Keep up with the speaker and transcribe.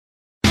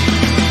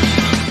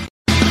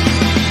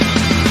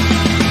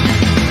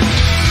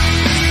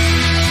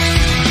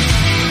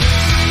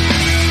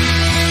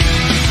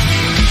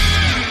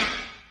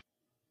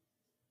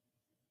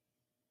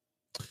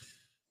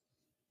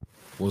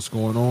What's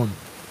going on?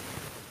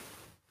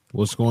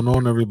 What's going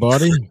on,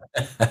 everybody?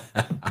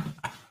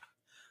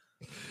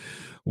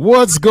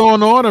 What's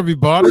going on,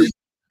 everybody?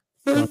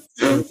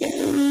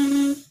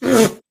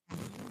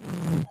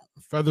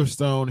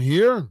 Featherstone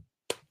here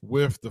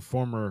with the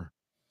former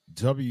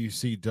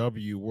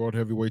WCW World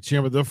Heavyweight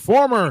Champion, the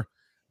former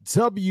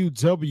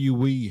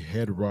WWE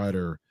head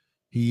writer.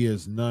 He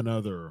is none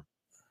other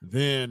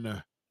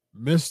than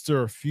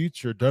Mr.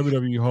 Future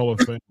WWE Hall of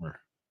Famer.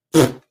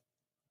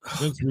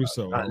 Vince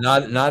Russo.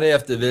 Not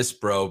after this,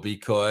 bro,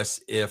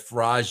 because if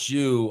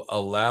Raju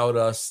allowed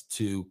us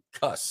to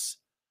cuss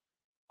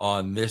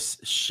on this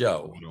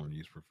show, we don't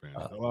use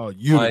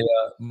profanity.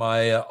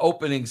 My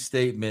opening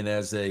statement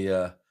as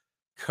a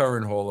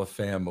current Hall of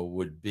Famer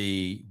would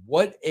be,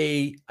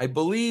 I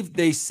believe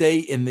they say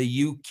in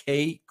the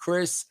UK,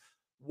 Chris,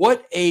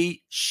 what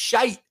a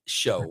shite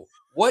show.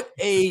 What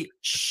a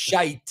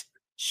shite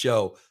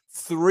show.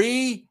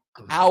 3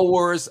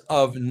 hours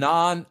of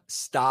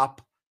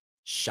non-stop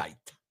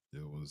shite.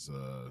 It was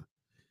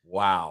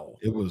wow.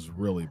 It was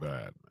really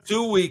bad, man.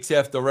 2 weeks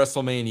after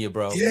WrestleMania,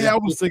 bro. Yeah, I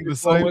was thinking the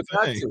same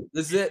thing.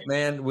 This is it,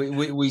 man.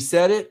 We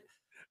said it.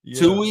 Yeah.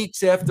 2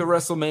 weeks after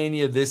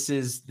WrestleMania, this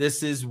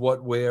is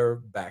what we're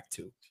back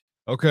to.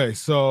 Okay,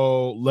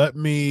 so let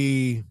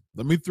me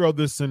throw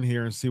this in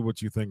here and see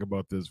what you think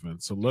about this,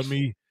 Vince. So let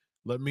me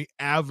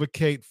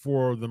advocate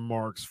for the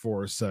marks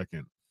for a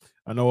second.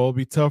 I know it'll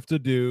be tough to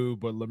do,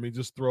 but let me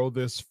just throw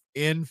this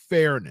in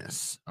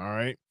fairness. All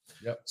right.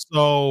 Yep.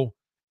 So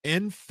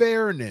in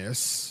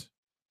fairness,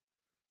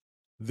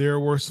 there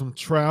were some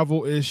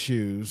travel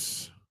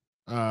issues,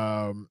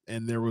 and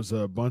there was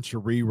a bunch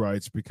of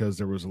rewrites because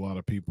there was a lot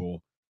of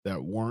people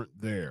that weren't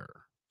there.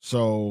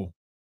 So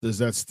does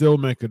that still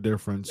make a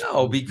difference?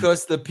 No,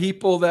 because the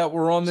people that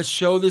were on the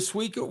show this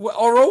week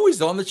are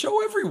always on the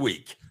show every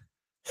week.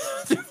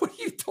 What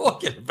are you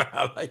talking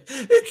about? Like,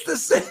 it's the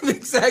same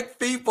exact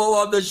people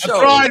on the show.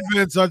 I tried,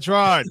 Vince. I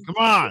tried. Come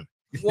on.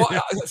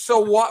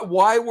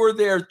 Why were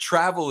there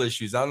travel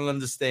issues? I don't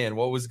understand.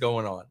 What was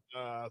going on?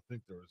 I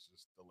think there was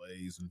just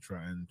delays in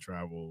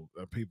travel.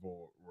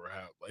 People were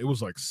it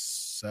was like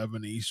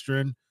 7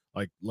 Eastern,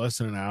 like less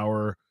than an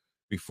hour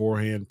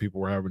beforehand.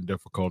 People were having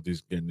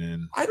difficulties getting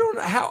in. I don't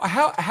know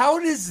how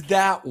does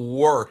that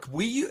work?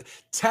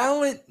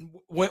 Talent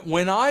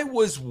when I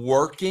was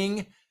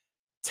working,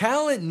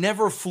 talent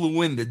never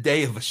flew in the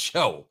day of a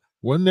show.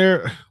 Wasn't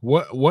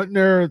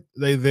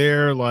they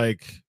there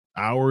like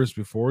hours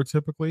before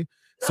typically?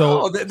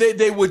 So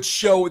they would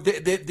show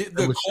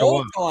the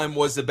call time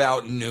was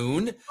about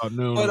noon.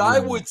 But I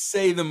would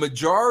say the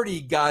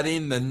majority got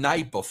in the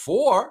night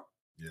before.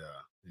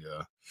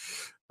 Yeah.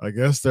 I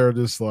guess they're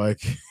just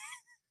like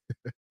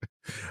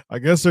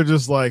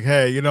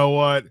hey, you know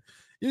what?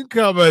 You can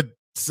come at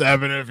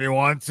 7 if you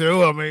want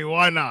to. I mean,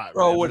 why not?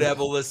 Bro,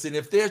 whatever. Listen,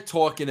 if they're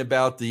talking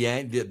about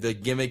the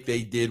gimmick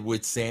they did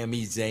with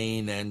Sami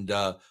Zayn and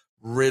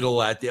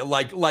Riddle at the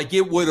like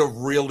it would have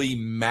really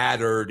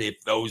mattered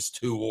if those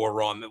two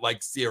were on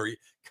Siri.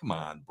 Come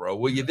on,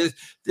 bro.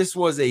 This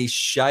was a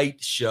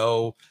shite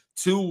show.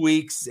 2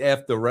 weeks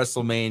after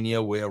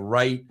WrestleMania,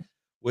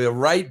 we're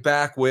right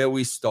back where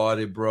we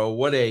started, bro.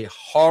 What a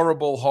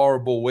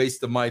horrible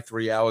waste of my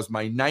 3 hours.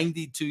 My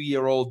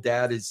 92-year-old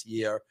dad is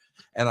here,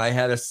 and I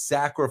had to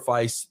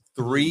sacrifice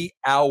 3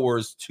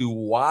 hours to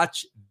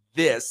watch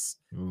this.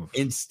 Oof.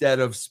 Instead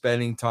of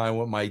spending time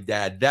with my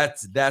dad.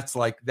 That's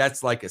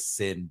like a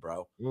sin,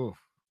 bro. Oof.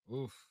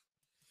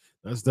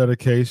 That's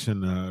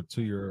dedication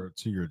to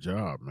your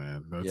job,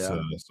 man.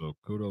 So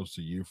kudos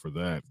to you for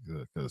that,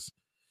 because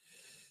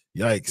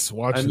yikes.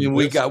 I mean,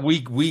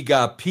 we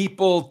got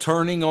people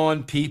turning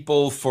on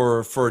people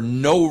for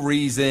no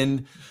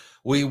reason.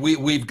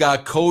 We've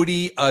got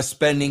Cody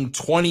spending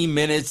 20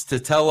 minutes to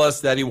tell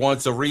us that he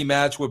wants a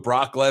rematch with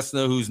Brock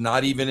Lesnar, who's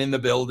not even in the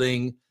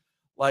building.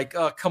 Like,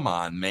 come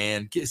on,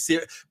 man.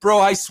 Bro,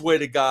 I swear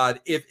to God,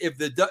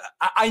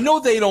 I know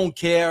they don't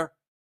care,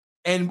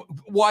 and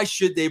why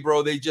should they,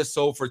 bro? They just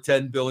sold for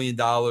 $10 billion.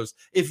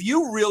 If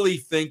you really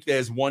think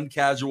there's one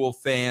casual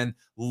fan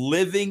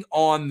living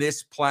on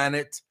this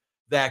planet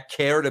that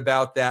cared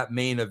about that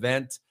main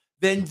event,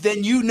 then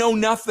you know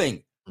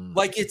nothing.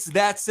 Like, it's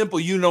that simple.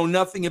 You know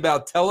nothing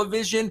about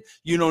television.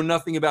 You know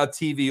nothing about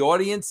TV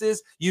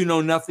audiences. You know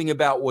nothing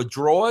about what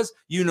draws.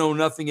 You know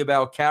nothing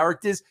about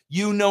characters.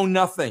 You know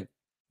nothing.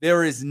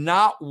 There is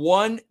not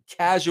one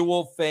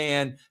casual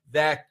fan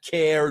that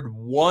cared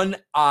one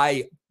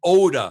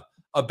iota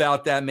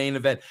about that main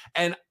event.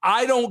 And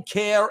I don't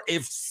care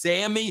if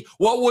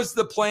what was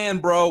the plan,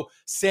 bro?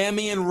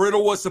 Sammy and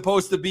Riddle was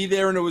supposed to be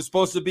there, and it was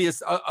supposed to be a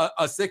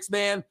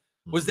 6-man.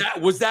 Was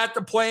that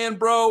the plan,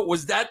 bro?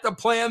 Was that the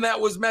plan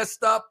that was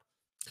messed up?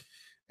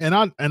 And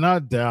I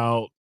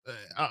doubt.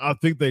 I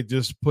think they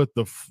just put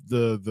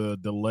the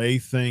delay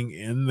thing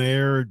in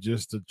there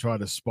just to try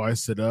to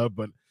spice it up,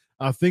 but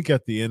I think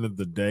at the end of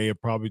the day,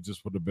 it probably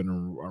just would have been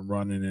a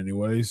run-in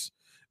anyways,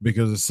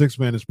 because a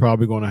 6-man is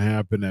probably going to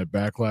happen at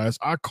Backlash.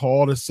 I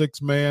called a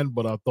 6-man,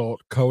 but I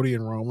thought Cody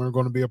and Roman were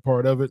going to be a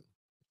part of it.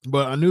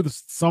 But I knew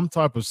some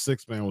type of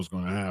 6-man was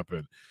going to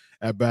happen.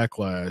 at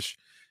Backlash.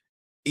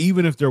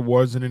 Even if there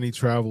wasn't any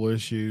travel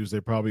issues,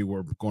 they probably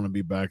were going to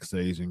be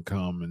backstage and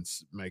come and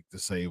make the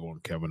save on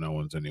Kevin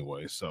Owens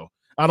anyway. So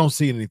I don't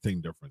see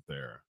anything different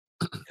there.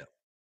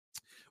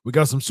 We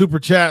got some super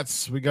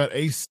chats. We got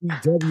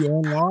ACW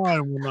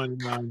Online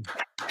 199.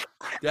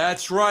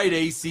 That's right,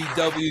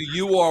 ACW.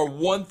 You are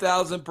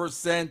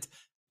 1,000%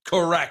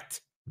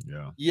 correct.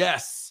 Yeah.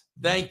 Yes.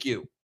 Thank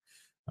you.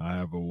 I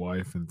have a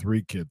wife and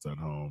 3 kids at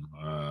home,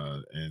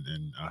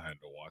 and I had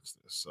to watch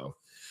this. So,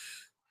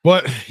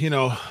 but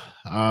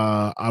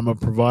I'm a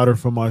provider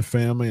for my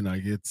family, and I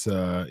get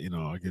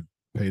I get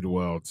paid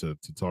well to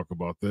talk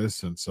about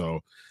this, and so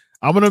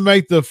I'm gonna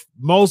make the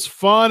most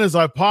fun as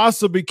I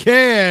possibly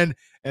can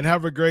and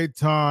have a great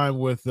time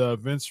with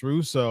Vince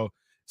Russo.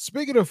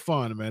 Speaking of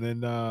fun, man,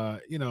 and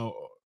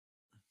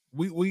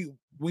we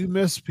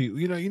miss people.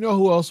 You know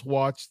who else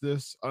watched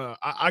this?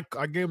 I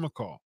gave him a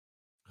call.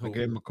 I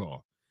gave him a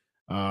call.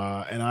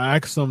 And I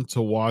asked him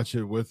to watch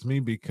it with me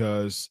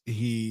because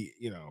he,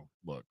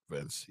 look,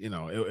 Vince,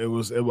 I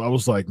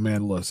was like,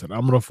 man, listen,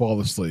 I'm gonna fall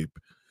asleep.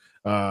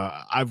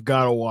 I've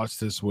got to watch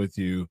this with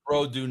you.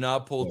 Bro, do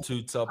not pull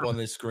Toots up on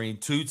the screen.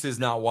 Toots is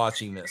not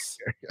watching this.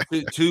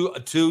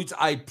 Toots,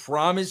 I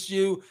promise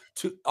you.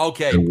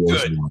 Okay,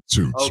 good.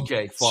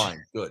 Okay,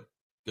 fine. Good.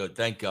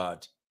 Thank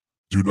God.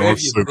 Do not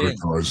say that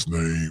guy's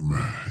name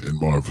in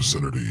my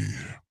vicinity.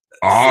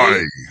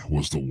 I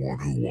was the one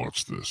who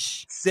watched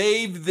this.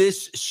 Save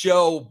this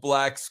show,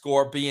 Black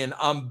Scorpion.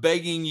 I'm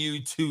begging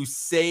you to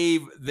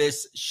save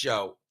this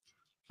show.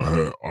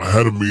 I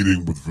had a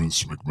meeting with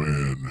Vince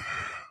McMahon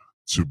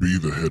to be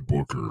the head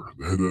booker,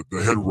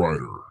 the head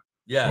writer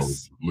of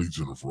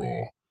Legion of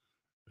Raw.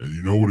 And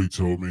you know what he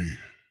told me?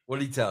 What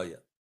did he tell you?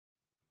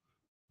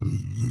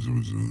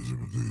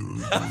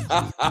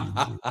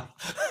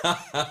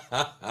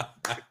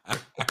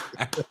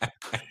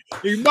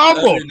 He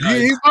mumbled.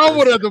 Nice. He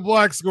mumbled at the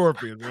Black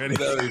Scorpion, man.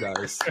 Very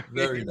nice.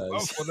 Very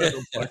nice.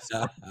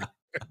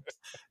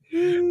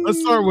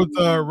 Let's start with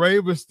Rey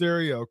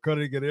Mysterio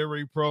cutting an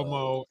in-ring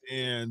promo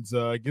and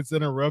gets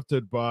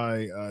interrupted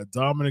by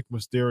Dominic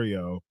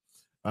Mysterio.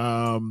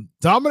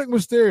 Dominic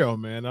Mysterio,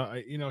 man,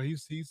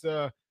 he's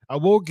I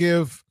will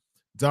give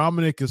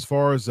Dominic as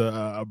far as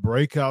a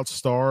breakout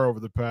star over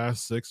the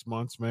past 6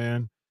 months,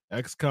 man.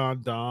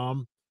 Ex-con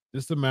Dom.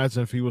 Just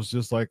imagine if he was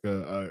just like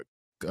a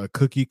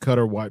cookie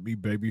cutter white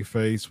meat baby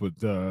face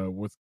with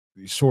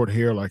short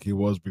hair like he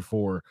was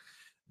before.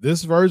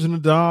 This version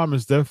of Dom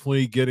is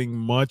definitely getting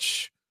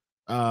much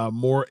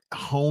more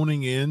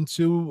honing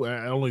into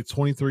at only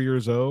 23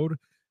 years old.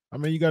 I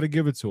mean, you got to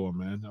give it to him,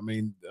 man. I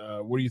mean,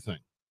 what do you think?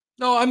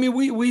 No, I mean,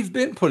 we've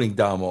been putting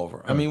Dom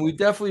over. I mean, we've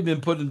definitely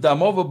been putting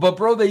Dom over, but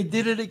bro, they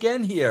did it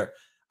again here.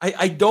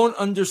 I don't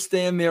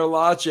understand their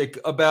logic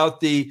about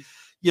the,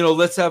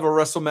 let's have a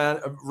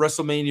WrestleMania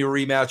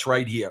rematch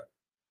right here.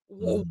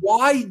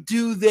 Why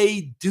do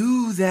they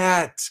do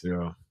that?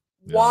 Yeah.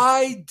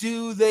 Why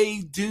do they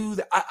do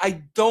that?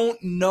 I don't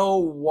know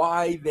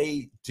why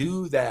they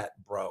do that,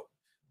 bro.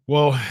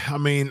 Well, I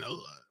mean,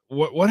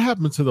 what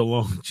happened to the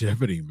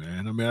longevity,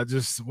 man? I mean,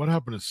 what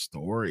happened to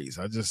stories?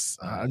 I just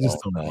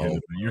don't get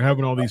it. You're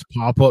having all these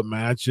pop-up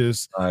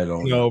matches. I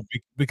don't know.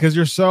 Because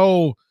you're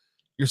so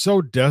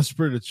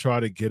desperate to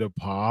try to get a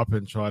pop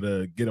and try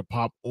to get a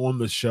pop on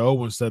the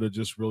show instead of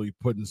just really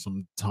putting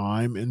some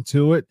time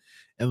into it.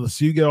 And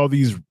so you get all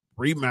these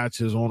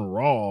rematches on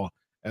Raw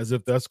as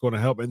if that's going to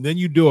help. And then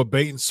you do a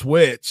bait and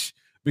switch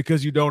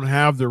because you don't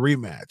have the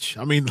rematch.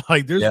 I mean,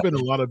 like there's been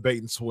a lot of bait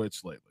and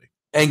switch lately.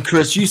 And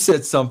Chris, you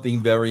said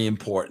something very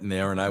important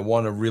there, and I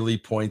want to really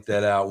point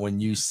that out when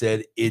you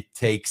said it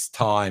takes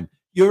time.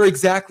 You're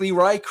exactly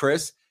right,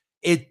 Chris.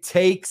 It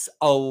takes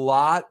a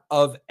lot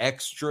of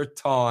extra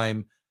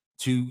time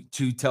to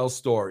tell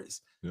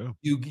stories. Yeah.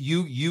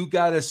 You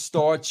got to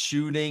start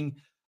shooting.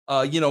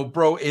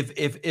 Bro,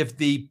 if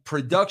the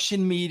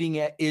production meeting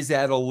is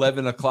at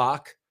 11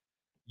 o'clock,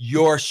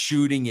 you're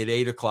shooting at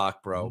 8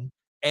 o'clock, bro. Mm-hmm.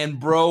 And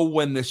bro,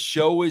 when the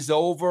show is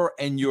over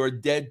and you're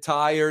dead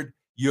tired,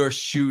 you're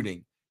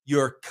shooting.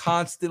 You're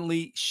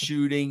constantly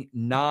shooting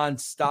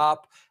nonstop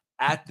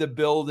at the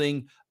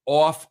building,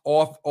 off,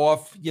 away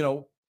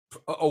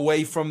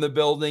from the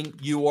building.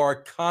 You are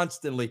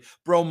constantly,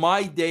 bro.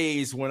 My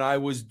days when I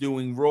was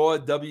doing Raw,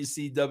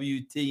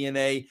 WCW,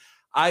 TNA,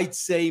 I'd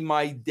say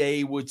my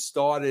day would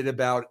start at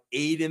about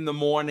 8 in the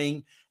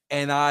morning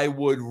and I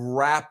would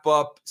wrap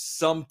up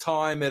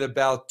sometime at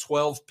about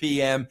 12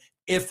 p.m.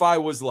 if I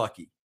was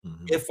lucky.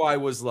 Mm-hmm. If I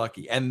was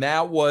lucky. And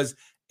that was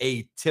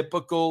a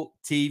typical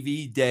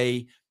TV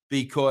day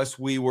because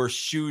we were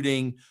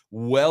shooting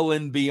well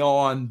and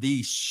beyond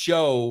the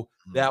show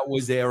that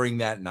was airing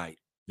that night.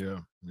 Yeah.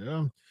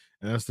 And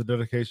that's the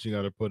dedication you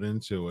got to put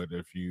into it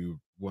if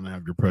you want to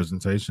have your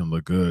presentation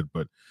look good.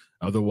 But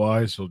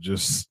otherwise, you'll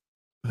just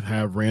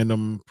have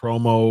random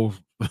promo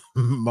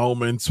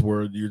moments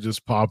where you're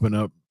just popping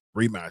up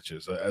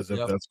rematches as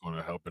if that's going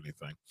to help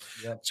anything.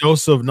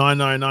 Joseph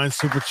 999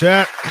 super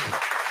chat.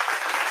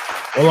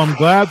 Well, I'm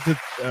glad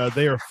that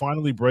they are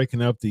finally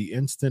breaking up the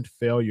instant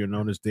failure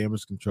known as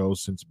damage control,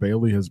 since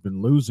Bailey has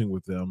been losing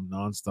with them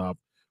nonstop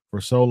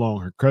for so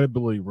long. Her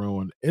credibility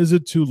ruined. Is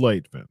it too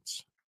late,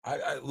 Vince?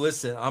 I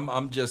listen.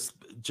 I'm just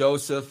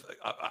Joseph.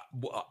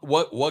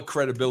 What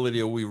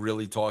credibility are we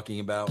really talking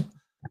about?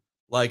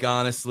 Like,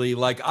 honestly,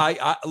 like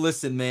I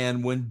listen,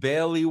 man. When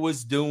Bailey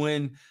was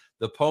doing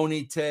the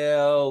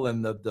ponytail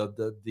and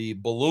the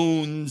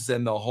balloons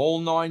and the whole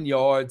 9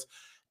 yards,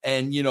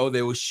 and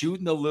they were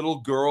shooting the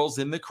little girls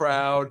in the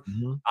crowd.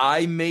 Mm-hmm.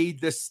 I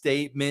made the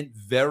statement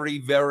very,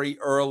 very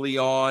early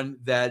on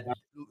that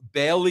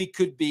Bailey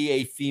could be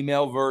a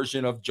female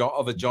version of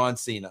a John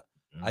Cena.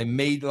 I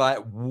made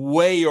that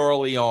way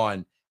early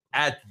on.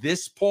 At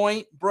this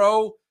point,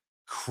 bro,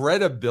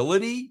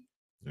 credibility.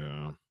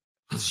 Yeah.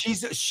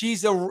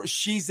 She's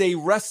a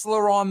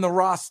wrestler on the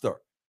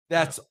roster.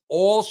 That's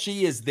all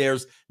she is.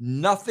 There's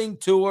nothing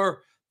to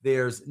her.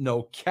 There's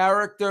no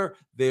character.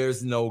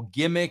 There's no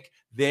gimmick.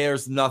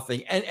 There's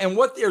nothing. And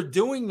what they're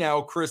doing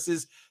now, Chris,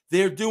 is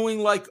they're doing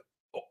like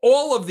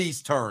all of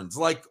these turns,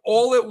 like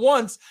all at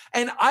once.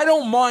 And I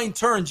don't mind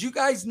turns. You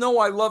guys know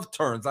I love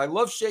turns. I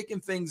love shaking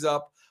things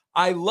up.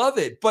 I love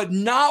it, but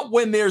not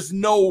when there's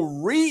no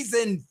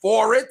reason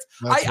for it.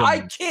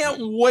 I can't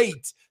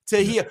wait to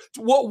hear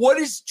what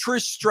is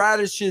Trish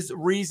Stratus's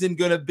reason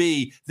going to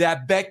be,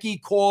 that Becky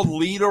called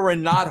Lita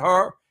and not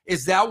her?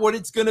 Is that what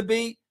it's going to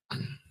be?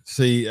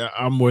 See,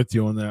 I'm with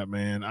you on that,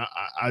 man.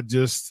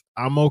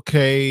 I'm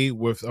okay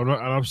with, and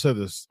I've said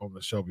this on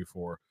the show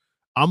before,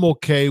 I'm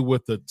okay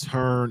with the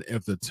turn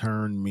if the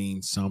turn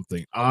means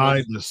something.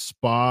 I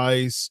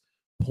despise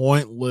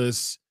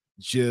pointless,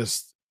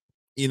 just,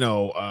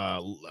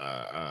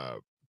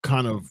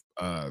 kind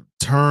of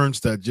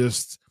turns that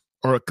just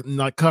are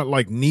not kind of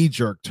like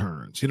knee-jerk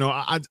turns.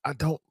 I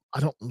don't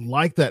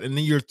like that. And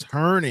then you're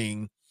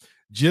turning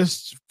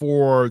just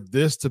for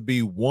this to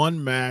be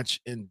one match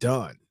and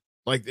done.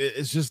 Like,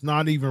 it's just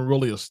not even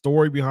really a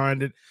story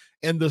behind it.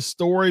 And the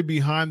story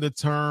behind the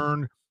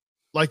turn,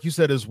 like you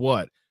said, is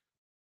what?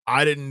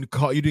 You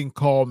didn't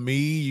call me,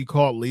 you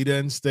called Lita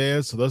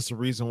instead. So that's the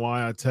reason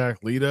why I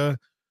attacked Lita.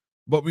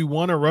 But we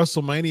won a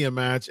WrestleMania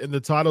match and the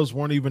titles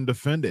weren't even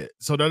defended.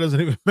 So that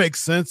doesn't even make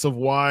sense of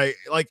why,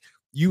 like,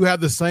 you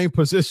have the same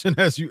position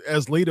as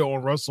Lita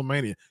on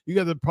WrestleMania. You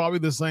got probably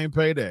the same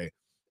payday.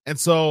 And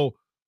so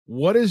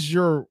what is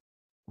your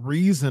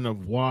reason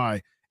of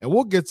why? And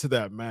we'll get to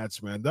that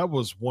match, man. That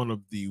was one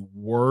of the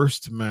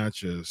worst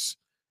matches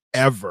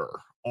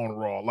ever on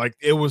Raw. Like,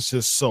 it was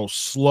just so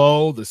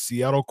slow. The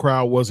Seattle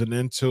crowd wasn't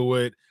into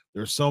it.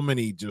 There's so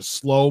many just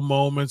slow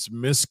moments,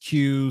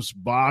 miscues,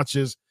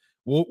 botches.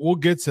 We'll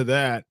get to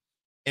that.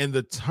 And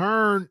the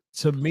turn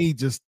to me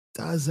just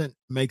doesn't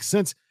make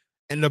sense.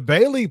 And the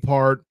Bailey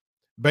part,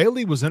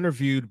 Bailey was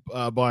interviewed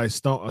by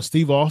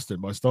Steve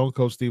Austin, by Stone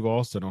Cold Steve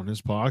Austin on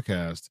his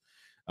podcast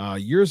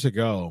years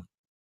ago.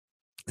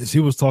 And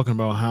she was talking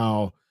about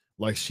how,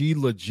 like, she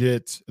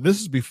legit,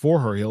 this is before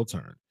her heel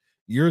turn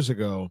years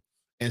ago.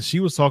 And she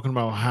was talking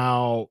about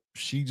how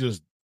she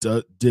just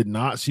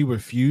she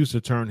refused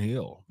to turn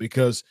heel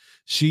because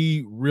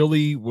she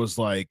really was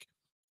like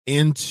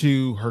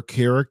into her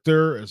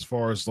character as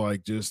far as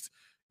like just,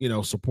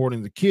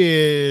 supporting the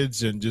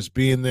kids and just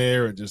being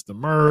there and just the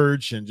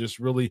merch and just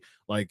really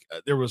like,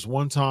 there was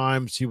one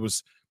time she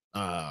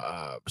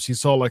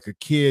saw like a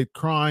kid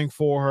crying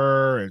for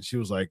her and she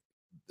was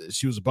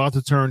about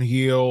to turn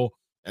heel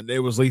and they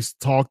was at least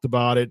talked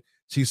about it.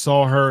 She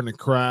saw her in the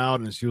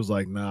crowd and she was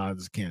like, nah, I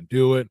just can't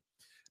do it.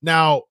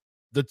 Now,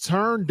 the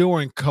turn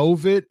during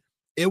COVID,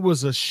 it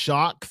was a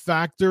shock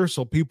factor.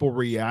 So people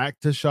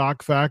react to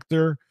shock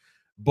factor.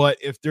 But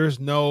if there's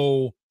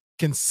no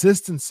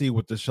consistency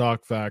with the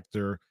shock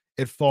factor,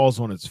 it falls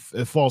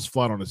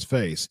flat on its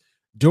face.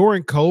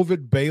 During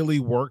COVID, Bailey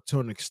worked to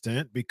an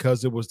extent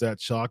because it was that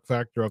shock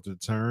factor of the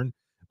turn.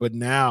 But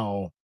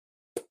now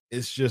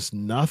it's just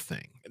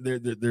nothing.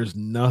 There's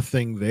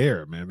nothing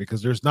there, man,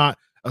 because there's not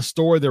a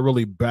story that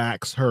really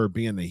backs her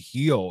being a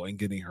heel and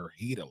getting her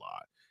heat a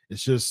lot.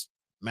 It's just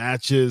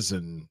matches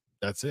and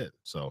that's it.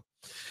 So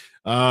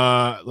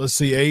let's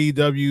see,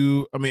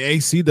 ACW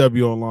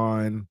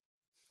online.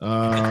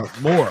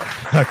 More.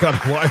 I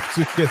got a wife,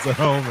 2 kids at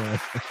home, man.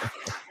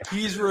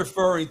 He's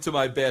referring to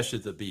my bash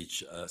at the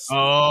beach.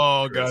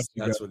 Oh, gotcha.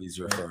 That's what he's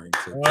referring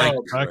to.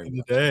 Oh, back in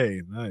the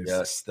day. Nice.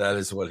 Yes, that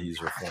is what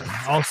he's referring to.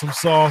 Awesome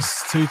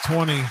Sauce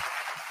 220.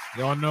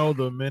 Y'all know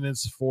the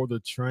minutes for the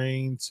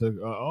train to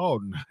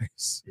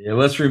nice. Yeah,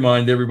 let's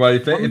remind everybody.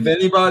 If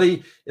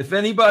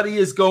anybody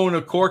is going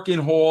to Corkin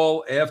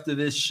Hall after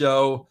this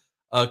show,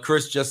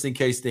 Chris, just in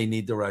case they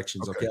need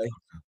directions, okay?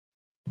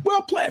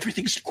 Well,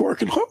 everything's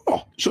Corkin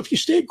Hall. So if you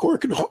stay at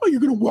Corkin Hall, you're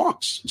going to walk.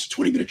 It's a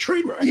 20-minute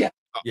train ride. Yeah.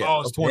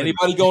 It's 20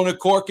 Anybody going to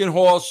Corkin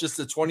Hall, it's just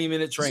a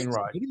 20-minute train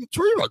ride.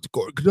 Train ride to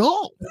Corkin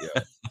Hall.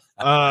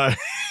 Yeah.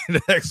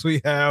 Next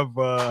we have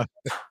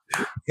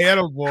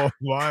Hannibal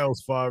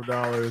Miles,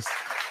 $5.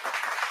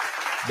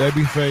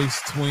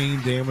 Babyface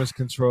tween damage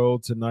control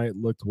tonight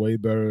looked way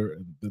better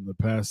than the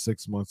past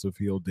 6 months of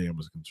heel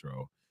damage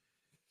control.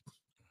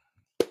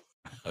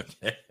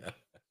 Okay.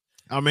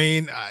 I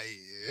mean,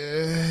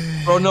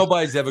 Bro,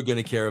 nobody's ever going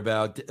to care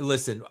about.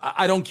 Listen,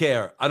 I don't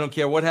care. I don't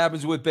care what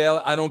happens with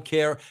Bayley. I don't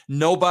care.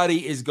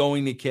 Nobody is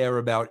going to care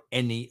about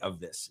any of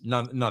this.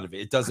 None of it.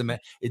 It doesn't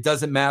matter. It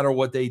doesn't matter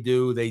what they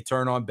do. They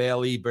turn on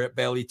Bayley.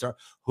 Bayley turn.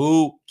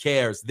 Who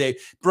cares?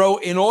 Bro,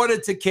 in order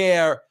to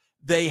care,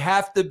 they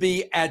have to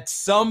be at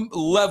some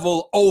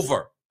level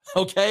over.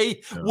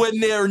 Okay, yeah. When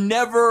they're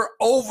never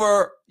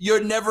over,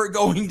 you're never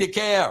going to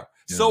care.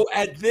 Yeah. So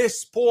at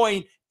this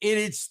point,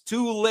 it's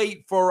too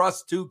late for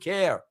us to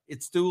care.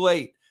 It's too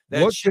late.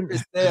 That ship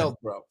is sailed,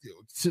 bro.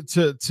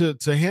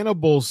 To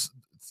Hannibal's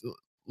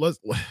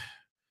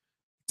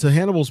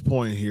Hannibal's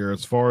point here,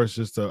 as far as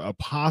just a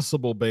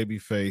possible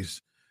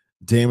babyface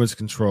damage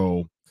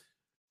control,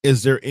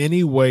 is there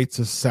any way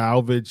to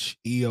salvage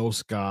Io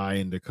Sky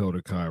and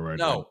Dakota Kai right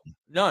now?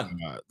 None.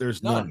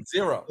 There's none.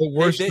 Zero.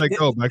 Where should they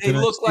go? Back to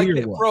look like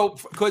bro.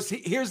 Because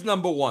here's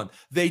number one: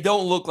 they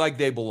don't look like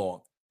they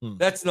belong.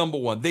 That's number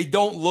one. They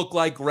don't look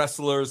like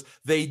wrestlers.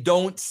 They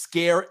don't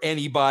scare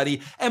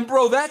anybody. And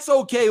bro, that's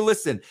okay.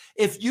 Listen,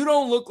 if you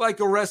don't look like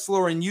a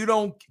wrestler and you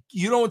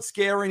don't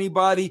scare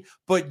anybody,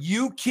 but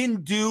you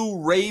can do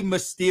Rey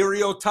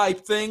Mysterio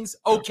type things,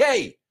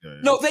 okay. Yeah.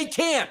 No, they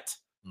can't.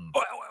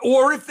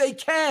 Or if they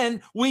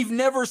can, we've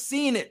never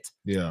seen it.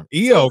 Yeah,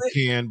 Io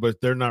can,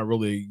 but they're not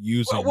really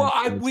using.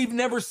 We've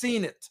never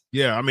seen it.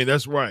 Yeah, I mean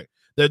that's right.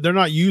 They're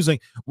not using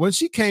when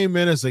she came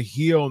in as a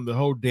heel and the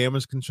whole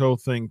damage control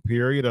thing.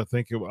 Period. I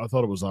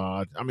thought it was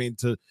odd. I mean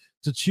to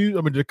choose.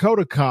 I mean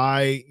Dakota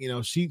Kai. You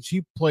know she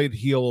played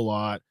heel a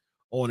lot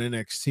on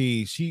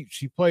NXT.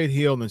 She played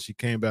heel and then she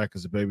came back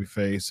as a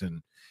babyface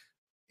and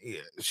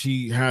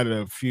she had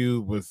a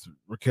feud with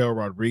Raquel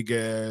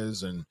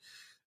Rodriguez and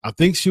I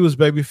think she was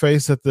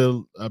babyface at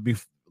the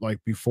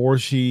before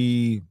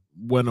she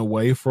went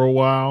away for a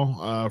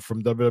while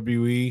from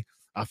WWE.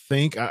 I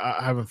think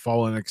I haven't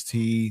followed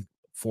NXT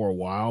for a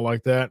while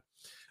like that.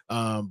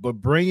 But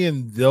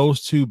bringing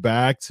those two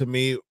back to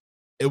me,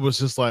 it was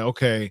just like,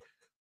 okay,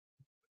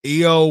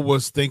 Io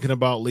was thinking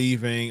about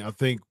leaving. I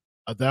think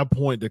at that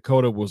point,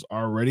 Dakota was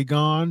already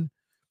gone.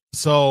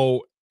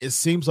 So it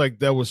seems like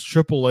that was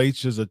Triple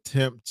H's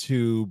attempt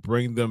to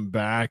bring them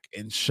back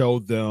and show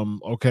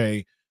them,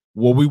 okay,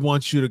 well, we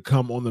want you to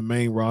come on the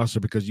main roster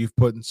because you've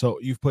put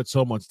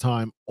so much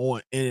time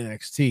on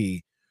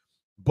NXT,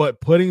 but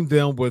putting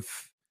them with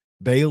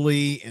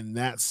Bayley in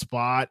that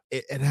spot,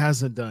 it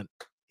hasn't done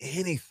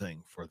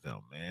anything for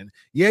them, man.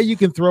 Yeah, you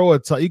can throw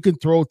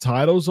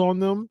titles on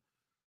them,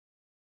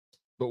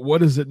 but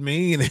what does it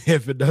mean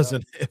if it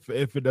doesn't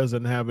if it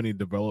doesn't have any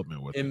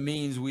development with it? It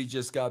means we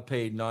just got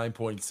paid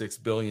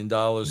 $9.6 billion.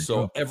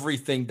 So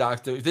everything,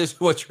 Doctor, this is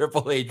what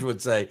Triple H would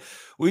say.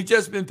 We've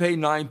just been paid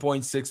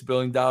 $9.6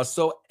 billion.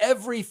 So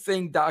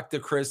everything Dr.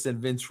 Chris and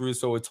Vince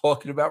Russo are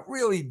talking about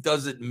really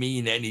doesn't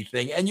mean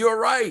anything. And you're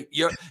right.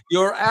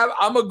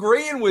 I'm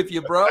agreeing with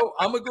you, bro.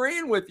 I'm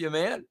agreeing with you,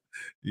 man.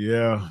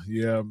 Yeah.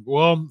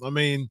 Well, I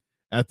mean,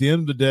 at the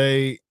end of the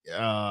day,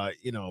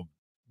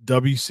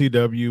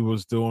 WCW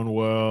was doing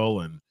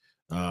well, and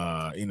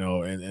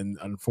and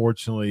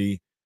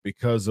unfortunately,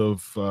 because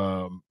of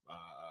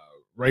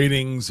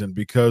ratings and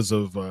because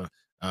of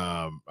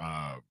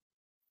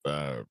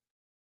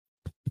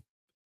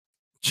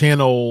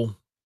channel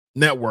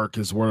network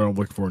is what I'm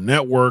looking for.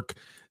 Network,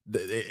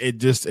 it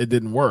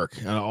didn't work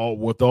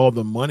with all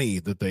the money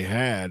that they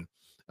had.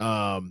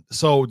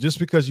 So just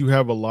because you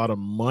have a lot of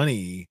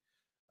money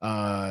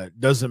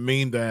doesn't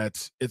mean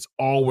that it's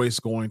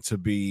always going to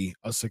be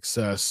a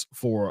success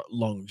for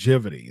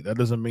longevity. That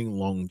doesn't mean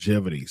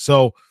longevity.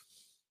 So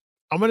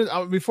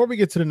before we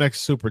get to the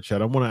next super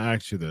chat, I want to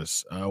ask you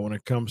this when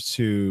it comes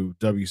to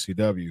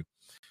WCW.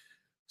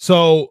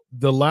 So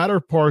the latter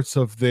parts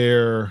of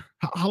their,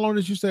 how long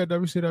did you stay at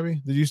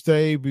WCW? Did you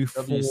stay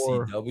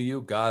before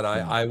WCW? God,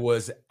 I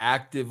was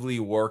actively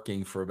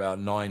working for about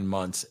 9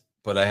 months,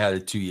 but I had a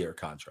 2-year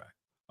contract.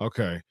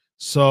 Okay.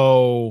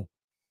 So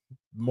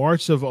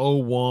March of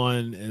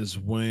 2001 is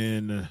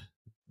when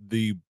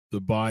the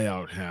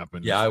buyout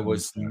happened. Yeah, I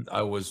was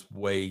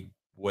way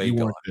you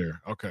gone. weren't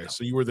there. Okay. No.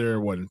 So you were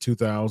there what, in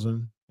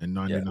 2000 and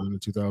 99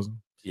 and 2000?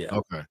 Yeah.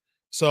 Okay.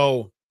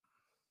 So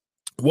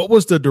what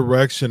was the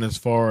direction as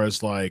far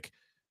as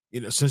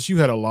since you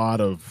had a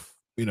lot of,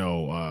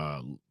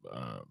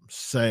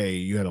 say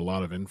you had a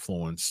lot of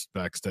influence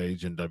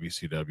backstage in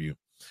WCW,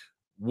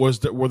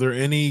 were there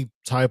any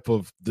type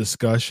of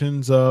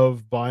discussions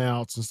of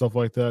buyouts and stuff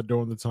like that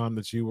during the time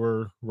that you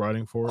were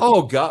writing for it?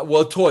 Oh God.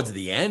 Well, towards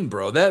the end,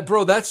 bro,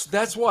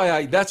 that's why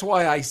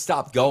I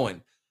stopped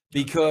going,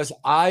 because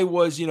I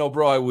was,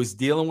 I was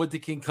dealing with the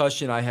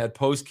concussion. I had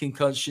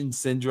post-concussion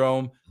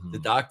syndrome. Mm-hmm. The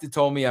doctor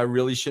told me I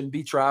really shouldn't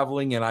be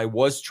traveling, and I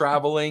was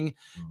traveling.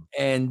 Mm-hmm.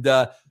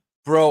 And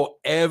bro,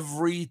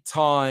 every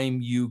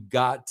time you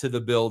got to the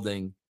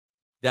building,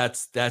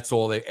 that's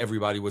all that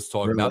everybody was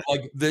talking about.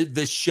 Like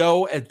the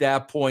show at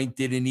that point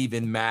didn't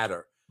even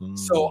matter.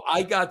 So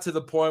I got to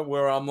the point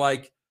where I'm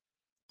like,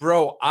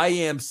 bro, I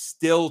am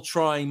still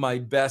trying my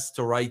best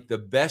to write the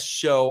best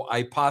show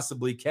I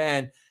possibly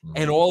can.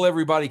 And all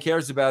everybody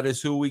cares about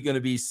is who we're going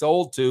to be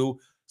sold to.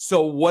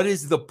 So what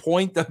is the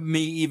point of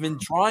me even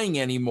trying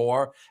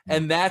anymore?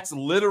 And that's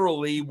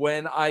literally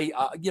when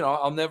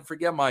I'll never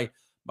forget my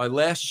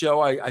last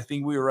show. I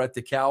think we were at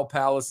the Cow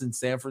Palace in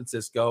San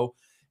Francisco.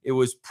 It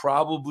was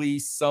probably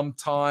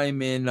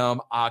sometime in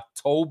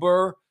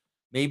October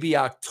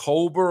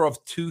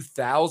of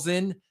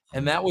 2000.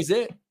 And that was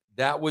it.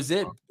 That was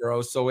it,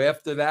 bro. So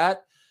after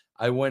that,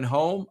 I went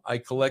home, I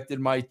collected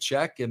my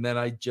check, and then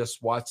I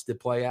just watched it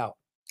play out.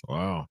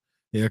 Wow.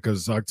 Yeah,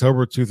 because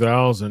October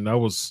 2000, that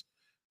was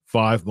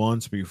 5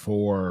 months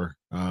before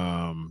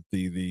the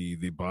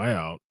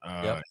buyout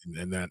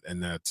in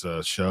that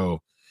show.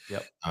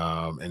 Yep.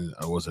 And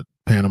was it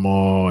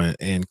Panama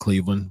and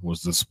Cleveland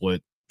was the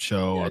split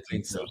show? Yeah, I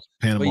think so.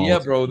 Panama. But yeah,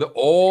 bro,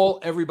 all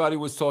everybody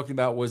was talking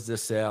about was the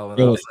sale, and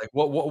really? I was like,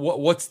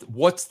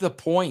 what's the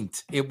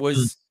point? It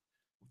was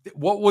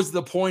what was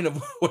the point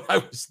of what I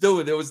was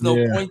doing? There was no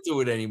point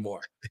to it anymore.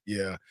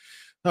 Yeah.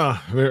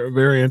 Very,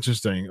 very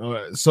interesting.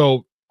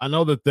 So I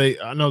know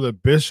that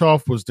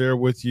Bischoff was there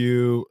with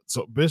you.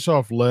 So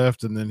Bischoff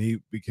left, and then he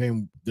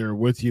became there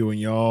with you, and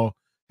y'all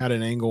had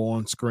an angle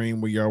on screen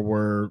where y'all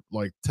were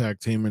like tag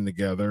teaming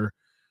together.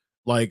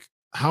 Like,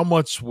 how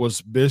much was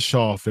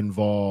Bischoff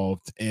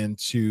involved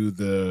into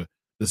the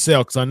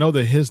sale? Because I know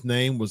that his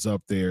name was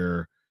up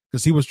there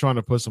because he was trying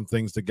to put some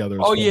things together.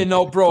 Oh yeah,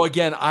 no, bro.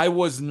 Again, I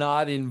was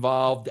not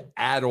involved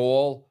at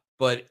all.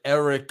 But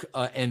Eric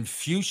and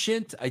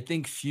Fuchsint, I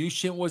think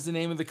Fuchsint was the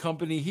name of the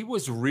company. He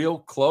was real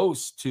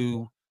close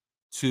to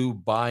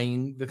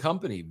buying the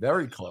company,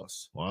 very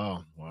close.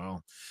 Wow.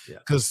 Yeah,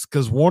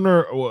 because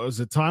Warner was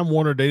the Time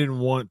Warner. They didn't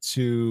want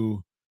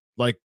to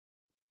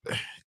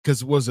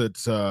because was it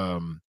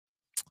AOL?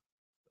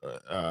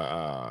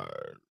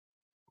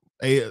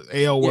 Yeah,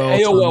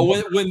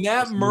 AOL. When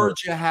that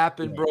merger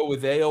happened, bro,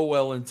 with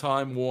AOL and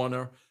Time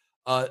Warner.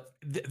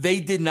 They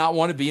did not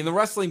want to be in the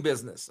wrestling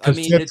business. I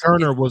mean, Ted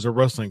Turner was a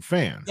wrestling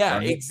fan. Yeah,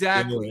 right?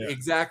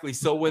 exactly.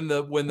 So when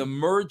the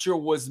merger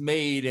was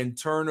made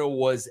and Turner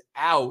was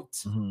out,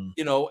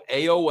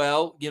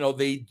 AOL,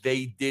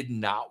 they did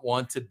not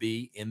want to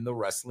be in the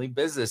wrestling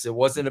business. It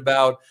wasn't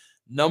about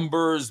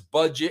numbers,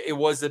 budget. It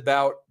was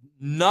about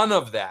none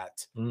of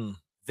that.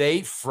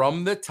 They,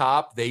 from the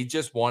top, they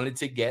just wanted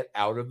to get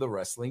out of the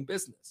wrestling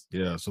business.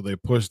 Yeah, so they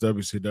pushed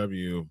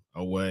WCW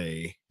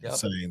away,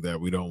 saying that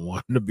we don't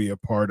want to be a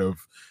part of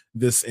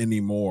this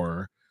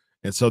anymore.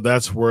 And so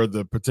that's where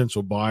the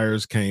potential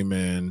buyers came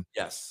in.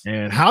 Yes.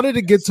 And how did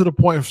it get to the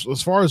point,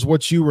 as far as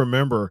what you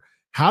remember,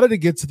 how did it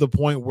get to the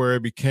point where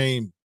it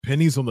became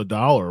pennies on the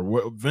dollar?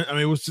 I mean,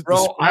 it was just,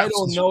 bro, I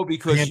don't know,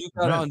 because you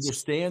got to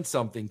understand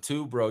something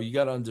too, bro. You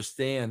got to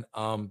understand,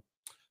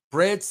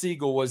 Brad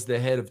Siegel was the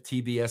head of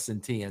TBS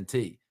and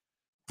TNT.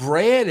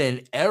 Brad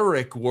and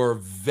Eric were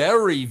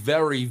very,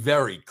 very,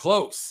 very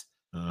close.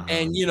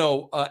 And,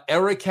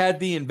 Eric had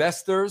the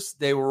investors.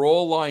 They were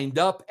all lined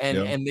up,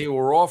 and they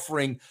were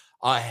offering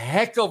a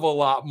heck of a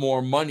lot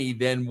more money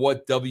than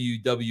what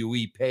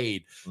WWE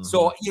paid.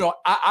 So,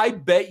 I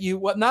bet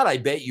you,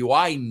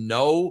 I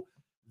know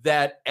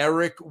that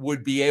Eric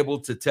would be able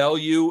to tell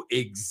you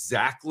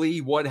exactly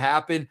what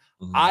happened.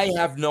 I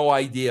have no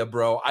idea,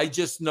 bro. I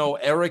just know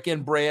Eric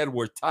and Brad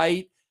were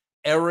tight.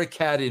 Eric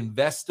had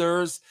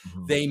investors.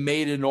 They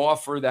made an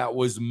offer that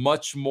was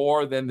much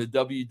more than the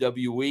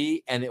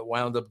WWE, and it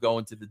wound up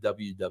going to the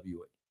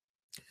WWE.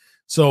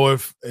 So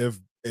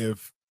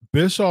if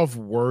Bischoff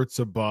were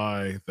to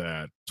buy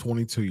that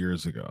 22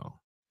 years ago,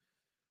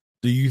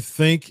 do you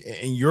think,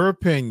 in your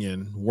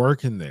opinion,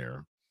 working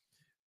there,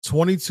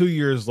 22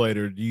 years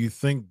later, do you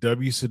think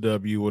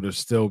WCW would have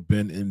still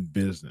been in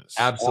business?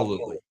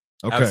 Absolutely.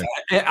 Okay.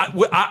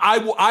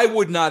 I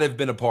would not have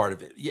been a part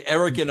of it.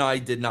 Eric and I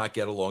did not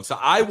get along, so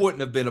I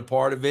wouldn't have been a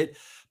part of it.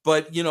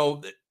 But,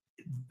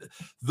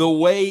 the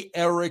way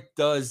Eric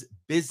does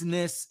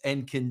business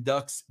and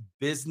conducts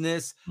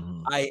business,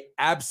 I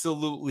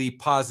absolutely,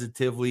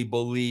 positively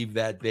believe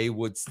that they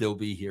would still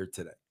be here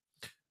today.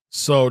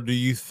 So do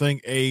you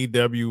think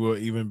AEW will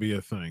even be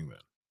a thing then?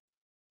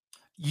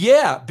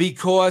 Yeah,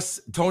 because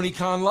Tony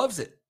Khan loves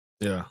it.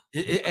 Yeah.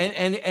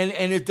 And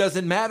it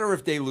doesn't matter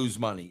if they lose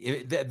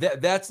money.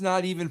 That's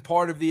not even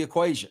part of the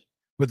equation.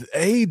 But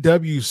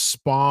AEW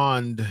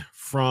spawned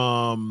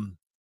from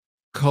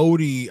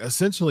Cody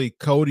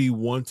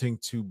wanting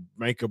to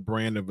make a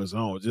brand of his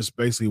own. Just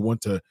basically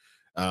want to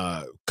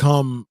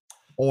come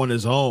on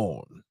his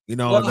own.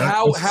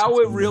 Well, how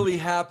it really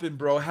happened,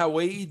 bro, how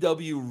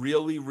AEW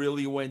really,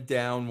 really went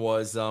down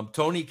was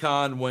Tony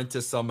Khan went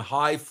to some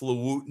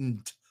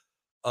highfalutin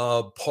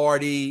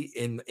party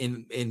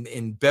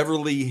in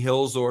Beverly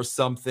Hills or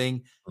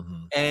something,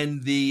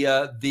 and the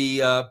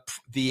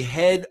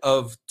head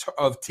of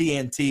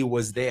TNT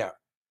was there,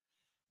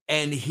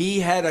 and he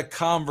had a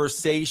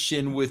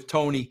conversation with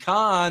Tony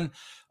Khan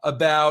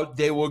about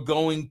they were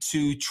going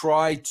to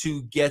try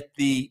to get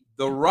the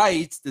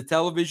rights, the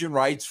television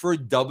rights for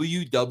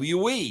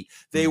WWE.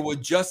 They were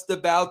just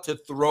about to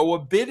throw a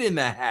bid in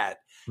the hat.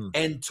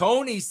 And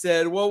Tony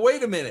said, well,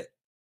 wait a minute.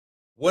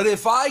 What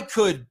if I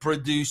could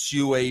produce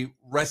you a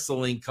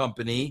wrestling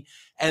company?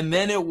 And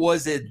then it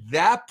was at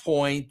that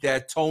point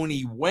that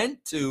Tony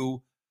went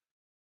to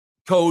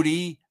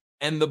Cody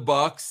and the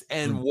Bucks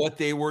and what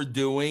they were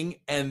doing.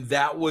 And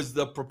that was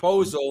the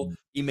proposal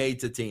he made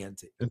to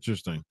TNT.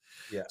 Interesting.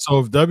 Yeah. So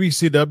if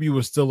WCW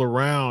was still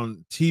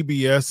around,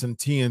 TBS and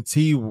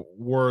TNT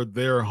were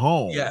their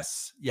home.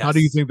 Yes. How do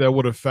you think that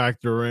would have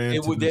factored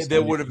in?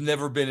 There would have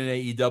never been an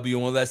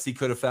AEW unless he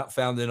could have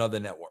found another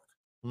network.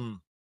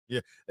 Yeah.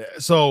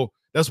 So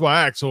that's why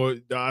I asked. So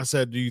I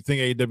said, do you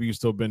think AEW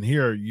still been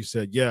here? You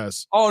said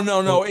yes. Oh,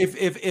 no.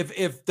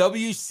 If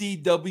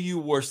WCW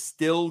were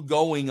still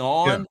going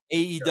on,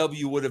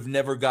 AEW would have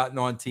never gotten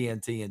on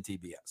TNT and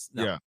TBS.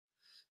 No. Yeah.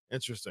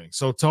 Interesting.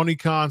 So Tony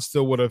Khan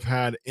still would have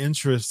had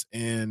interest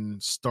in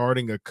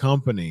starting a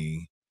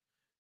company,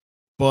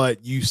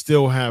 but you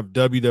still have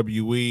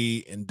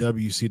WWE and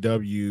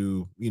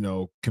WCW,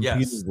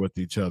 competing with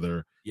each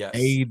other. Yes.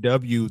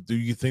 AEW, do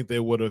you think they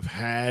would have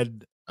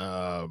had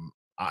an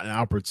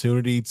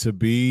opportunity to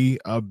be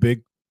a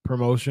big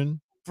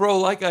promotion? Bro,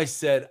 like I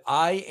said,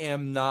 I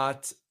am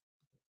not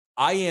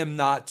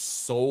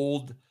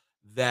sold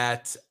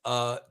that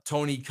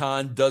Tony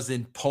Khan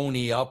doesn't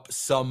pony up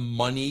some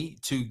money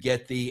to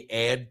get the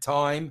ad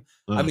time.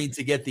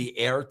 To get the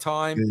air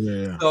time.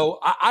 Yeah. So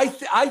I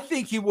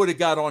think he would have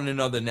got on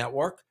another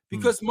network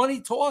because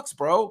money talks,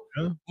 bro.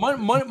 Yeah.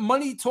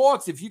 Money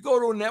talks. If you go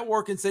to a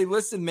network and say,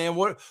 listen, man,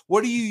 what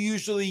do you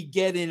usually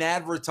get in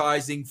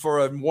advertising for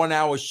a 1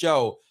 hour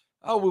show?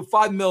 Oh, well,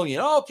 5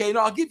 million. Oh, okay,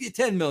 no, I'll give you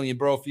 10 million,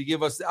 bro, if you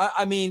give us.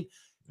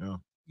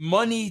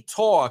 Money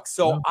talks.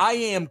 So I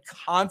am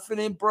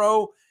confident,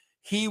 bro,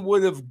 he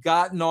would have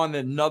gotten on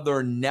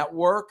another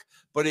network.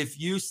 But if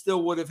you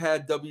still would have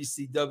had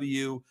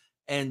WCW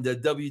and the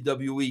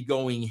WWE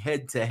going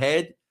head to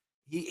head,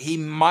 he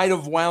might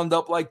have wound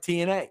up like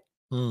TNA.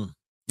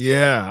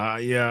 Yeah,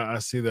 I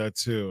see that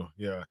too.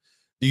 Yeah.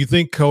 Do you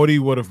think Cody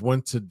would have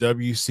went to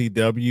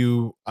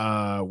WCW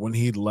when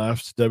he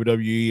left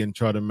WWE and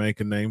tried to make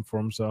a name for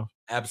himself?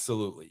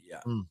 Absolutely,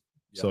 yeah.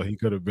 So he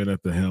could have been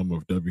at the helm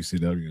of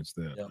WCW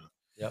instead.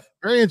 Yep.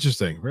 Very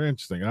interesting. Very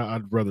interesting.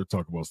 I'd rather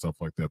talk about stuff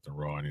like that than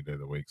Raw any day of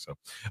the week. So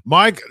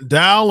Mike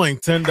Dowling,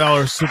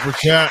 $10 super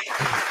chat.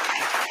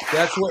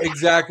 That's what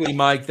exactly,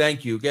 Mike.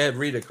 Thank you. Go ahead,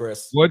 read it,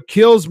 Chris. What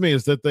kills me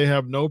is that they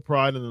have no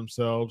pride in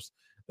themselves.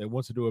 They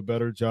want to do a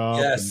better job.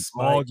 Yes,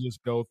 and all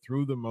just go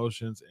through the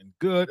motions, and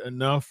good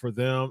enough for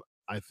them.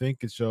 I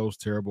think it shows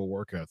terrible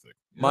work ethic.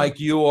 Mike,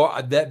 you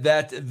are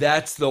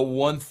that's the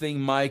one thing,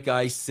 Mike,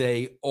 I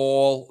say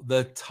all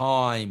the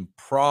time.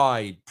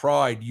 Pride.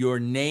 Your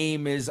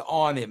name is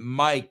on it,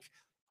 Mike.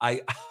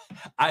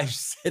 I've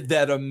said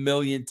that a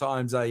million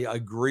times. I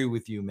agree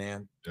with you,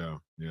 man.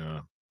 Yeah.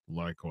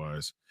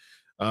 Likewise.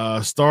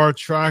 Star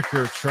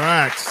Tracker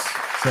Tracks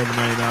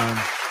 799.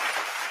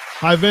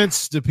 Hi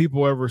Vince, do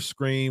people ever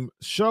scream,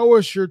 show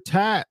us your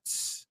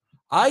tats?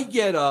 I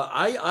get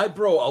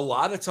bro, a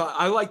lot of time.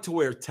 I like to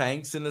wear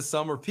tanks in the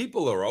summer.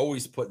 People are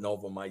always putting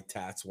over my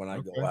tats when I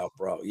go out,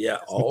 bro. Yeah,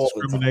 all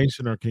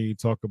discrimination, or can you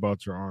talk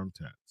about your arm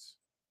tats?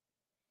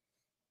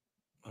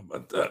 How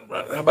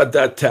about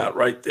that tat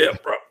right there,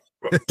 bro?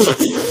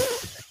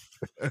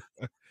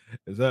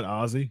 Is that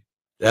Ozzy?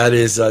 That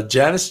is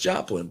Janis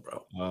Joplin,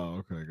 bro.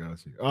 Oh, okay,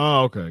 got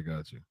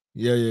you.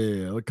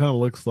 Yeah. It kind of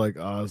looks like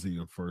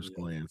Ozzy at first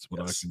glance,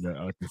 but I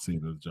can see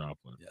the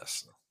Joplin.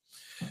 Yes.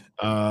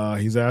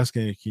 He's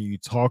asking, can you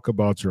talk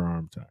about your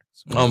arm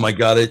tats? Oh my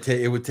God,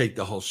 it would take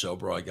the whole show,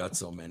 bro. I got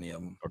so many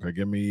of them. Okay,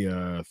 give me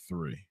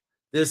 3.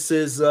 This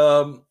is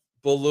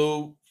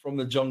Baloo from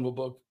the Jungle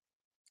Book.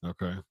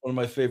 Okay, one of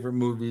my favorite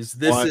movies.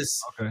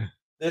 This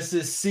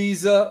is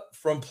Caesar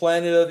from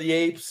Planet of the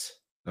Apes.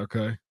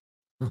 Okay.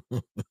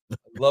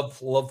 love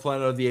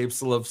Planet of the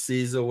Apes. Love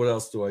Caesar. What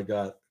else do I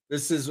got?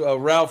 This is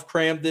Ralph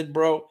Cramden,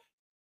 bro.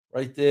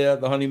 Right there,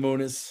 the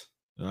Honeymooners.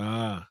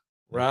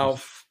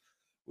 Ralph.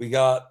 We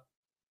got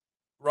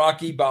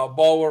Rocky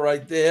Balboa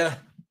right there.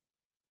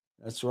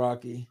 That's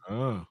Rocky.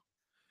 Oh,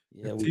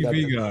 yeah, we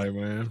TV guy,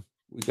 man.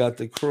 We got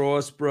the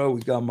cross, bro.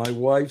 We got my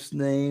wife's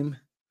name.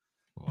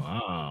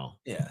 Wow.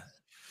 Yeah,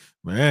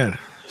 man.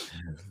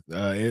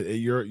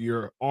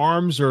 Your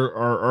arms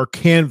are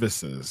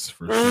canvases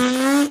for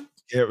sure.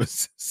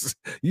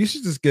 You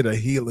should just get a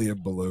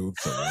helium balloon,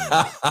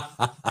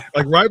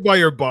 like right by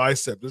your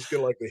bicep. Just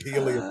get like a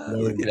helium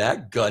balloon. Look at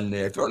that gun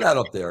there. Throw that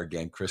up there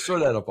again, Chris. Throw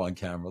that up on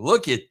camera.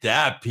 Look at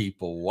that,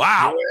 people.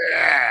 Wow.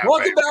 Yeah,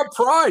 talk about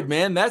pride,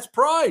 man. That's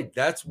pride.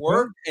 That's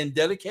work and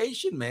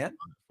dedication, man.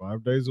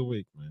 5 days a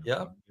week, man. Yeah,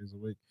 5 days a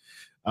week.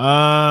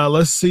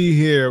 Let's see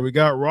here. We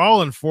got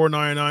Rollin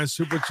 $4.99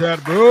 super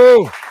chat.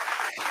 Boo.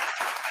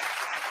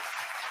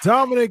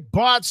 Dominic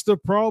botched the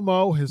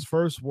promo. His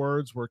first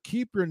words were,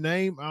 keep your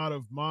name out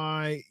of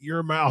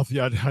your mouth.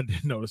 Yeah, I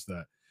did notice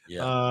that.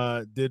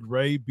 Yeah. Did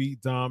Ray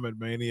beat Dom at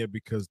Mania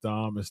because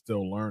Dom is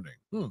still learning?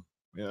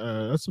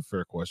 That's a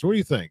fair question. What do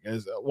you think?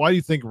 Why do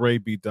you think Ray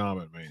beat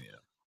Dom at Mania?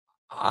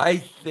 I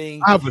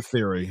think I have a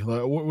theory.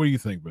 What do you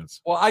think,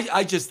 Vince? Well,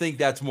 I just think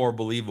that's more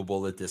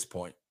believable at this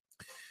point.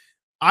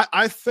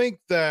 I think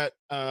that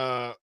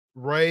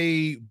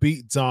Ray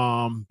beat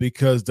Dom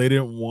because they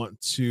didn't want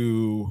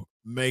to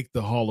make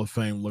the Hall of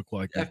Fame look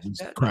like it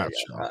was a crap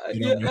show. You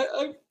know what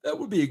I mean? That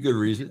would be a good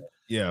reason.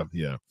 Yeah.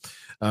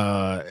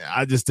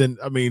 I just didn't.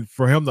 I mean,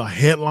 for him to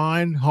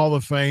headline Hall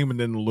of Fame and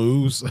then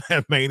lose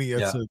at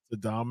Mania to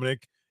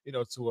Dominic,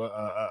 to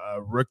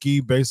a rookie,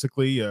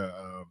 basically,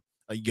 a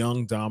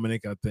young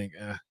Dominic. I think,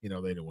 they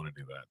didn't want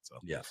to do that. So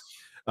yeah.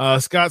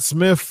 Scott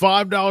Smith,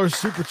 $5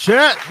 super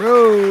chat,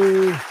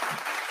 bro.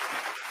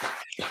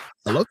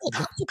 I love that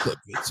gospel clip.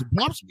 It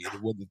pops me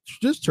when the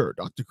just heard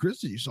Dr.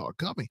 Christie. You saw it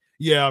coming.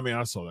 Yeah, I mean,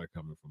 I saw that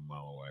coming from a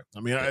mile away. I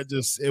mean,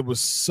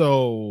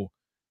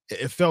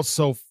 it felt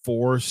so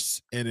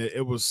forced, and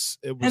it was.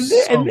 And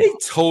they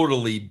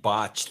totally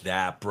botched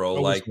that, bro.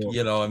 Like,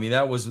 I mean,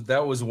 that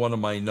was one of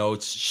my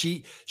notes.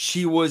 She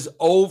was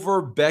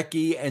over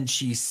Becky, and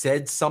she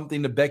said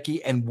something to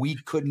Becky, and we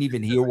couldn't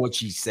even hear what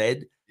she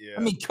said. Yeah. I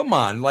mean, come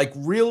on, like,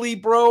 really,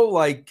 bro?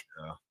 Like,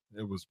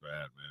 it was bad,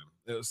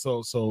 man.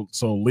 So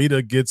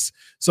Lita gets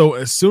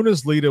as soon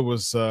as Lita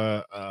was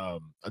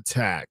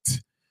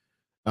attacked,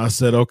 I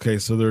said, okay,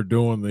 so they're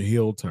doing the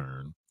heel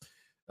turn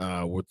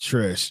with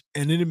Trish,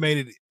 and then it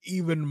made it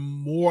even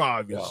more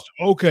obvious.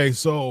 Yeah. Okay,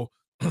 so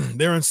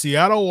they're in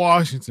Seattle,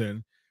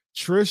 Washington.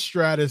 Trish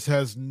Stratus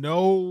has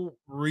no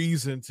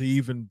reason to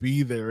even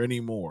be there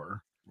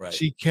anymore. Right.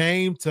 She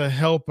came to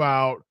help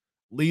out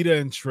Lita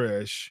and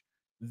Trish.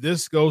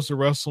 This goes to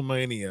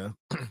WrestleMania.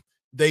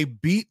 They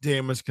beat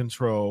Damage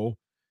Control.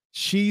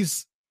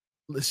 She's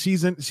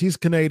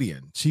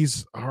Canadian.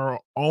 She's her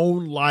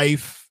own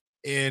life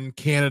in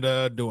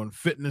Canada, doing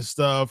fitness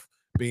stuff,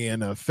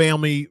 being a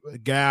family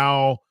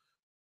gal.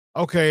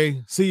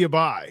 Okay, see you,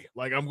 bye.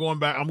 Like, I'm going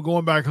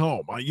back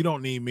home. You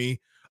don't need me.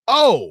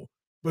 Oh,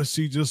 but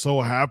she just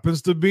so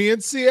happens to be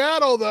in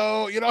Seattle,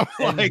 though.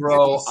 Like,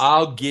 bro,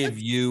 I'll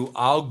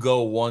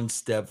go one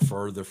step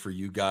further for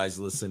you guys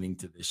listening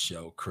to this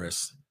show,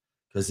 Chris,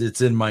 because it's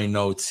in my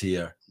notes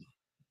here.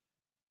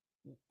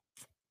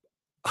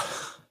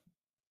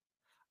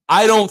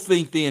 I don't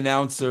think the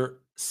announcer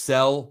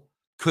cell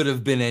could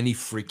have been any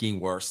freaking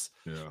worse.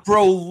 Yeah.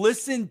 Bro,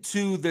 listen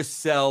to the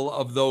cell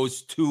of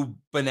those two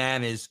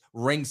bananas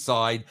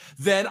ringside.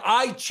 Then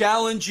I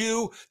challenge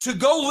you to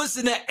go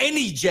listen to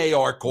any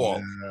JR call.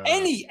 Yeah.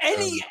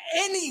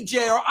 Any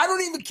JR. I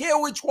don't even care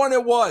which one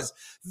it was.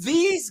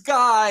 These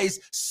guys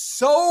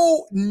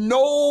sold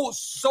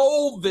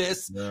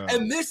this,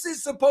 and this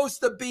is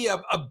supposed to be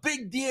a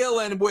big deal,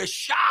 and we're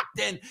shocked,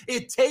 and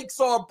it takes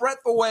our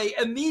breath away.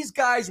 And these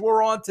guys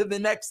were on to the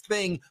next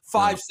thing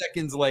 5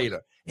 seconds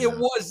later. Yeah. It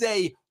was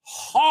a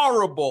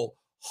horrible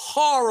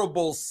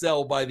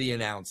sell by the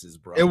announcers,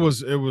 bro. It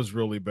was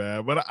really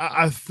bad. But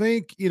I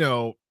think,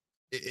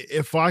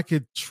 if I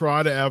could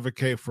try to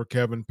advocate for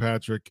Kevin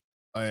Patrick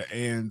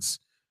and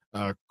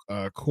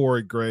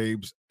Corey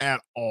Graves at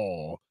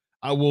all,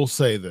 I will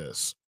say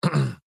this.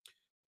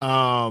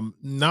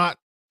 Not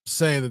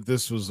saying that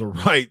this was the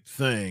right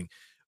thing,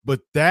 but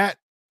that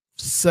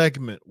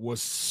segment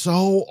was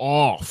so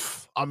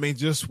off. I mean,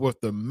 just with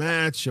the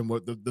match and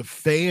what the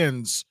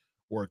fans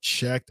were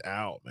checked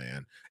out,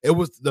 man.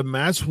 The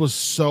match was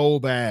so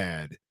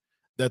bad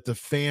that the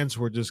fans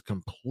were just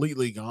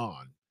completely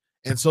gone.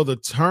 And so the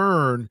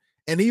turn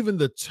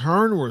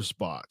was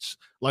botched.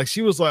 Like,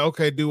 she was like,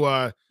 okay, I'm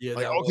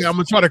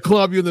gonna try to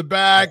club you in the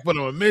back, but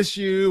I'm gonna miss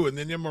you, and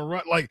then I'm gonna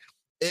run. Like,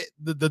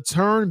 the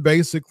turn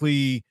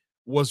basically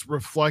was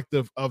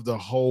reflective of the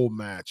whole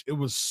match. It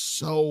was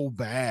so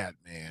bad,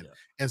 man. Yeah.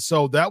 And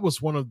so that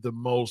was one of the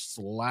most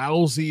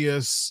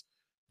lousiest,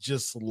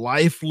 just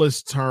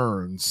lifeless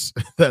turns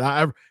that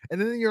I ever.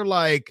 And then you're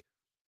like,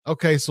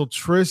 okay, so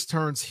Trish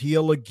turns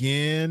heel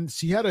again.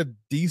 She had a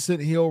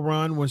decent heel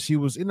run when she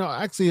was,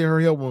 actually her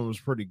heel run was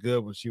pretty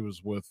good when she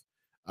was with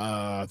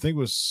I think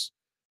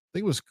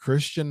it was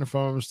Christian, if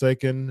I'm not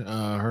mistaken.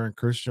 Her and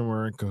Christian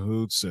were in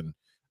cahoots, and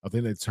I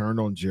think they turned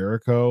on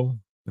Jericho,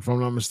 if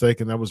I'm not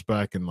mistaken. That was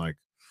back in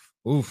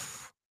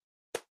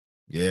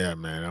yeah,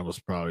 man, that was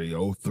probably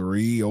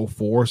 03,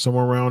 04,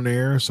 somewhere around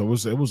there. So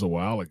it was a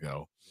while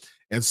ago.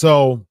 And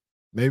so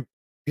maybe,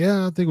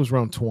 I think it was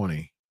around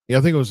 20. Yeah,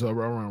 I think it was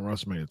around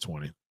WrestleMania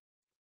 20.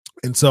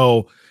 And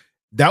so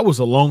that was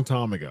a long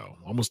time ago,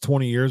 almost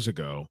 20 years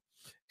ago.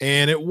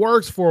 And it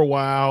worked for a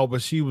while,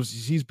 but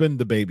she's been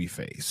the baby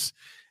face.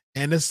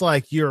 And it's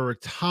like, you're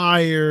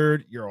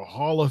retired, you're a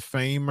Hall of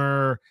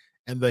Famer,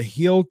 and the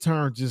heel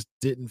turn just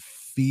didn't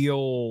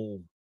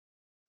feel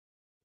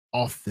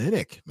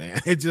authentic,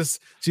 man.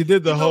 She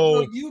did the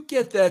whole. You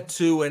get that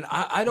too, and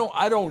I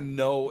don't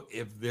know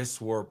if this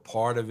were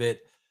part of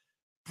it,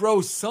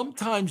 bro.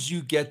 Sometimes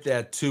you get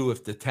that too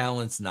if the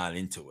talent's not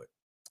into it.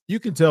 You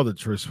can tell that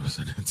Trish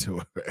wasn't into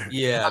it, man.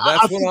 Yeah,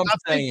 that's what I'm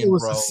saying, it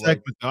was bro. A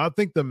segment, I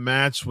think the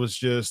match was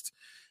just.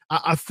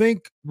 I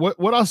think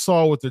what I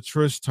saw with the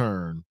Trish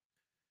turn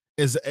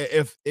is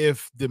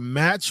if the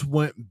match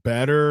went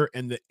better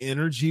and the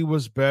energy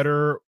was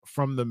better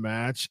from the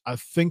match, I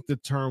think the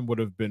turn would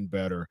have been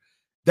better.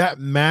 That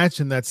match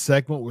and that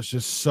segment was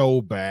just so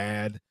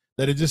bad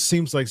that it just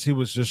seems like she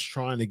was just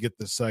trying to get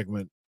the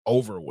segment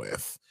over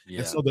with. Yeah.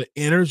 And so the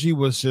energy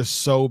was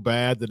just so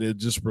bad that it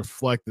just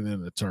reflected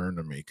in the turn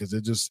to me, because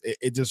it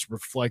just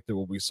reflected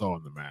what we saw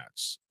in the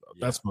match. So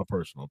that's my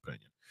personal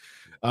opinion.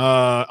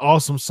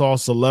 Awesome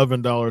Sauce,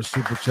 $11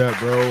 super chat,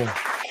 bro.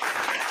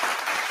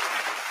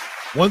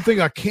 One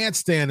thing I can't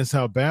stand is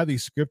how bad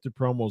these scripted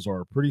promos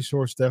are. Pretty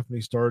sure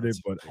Stephanie started,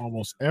 but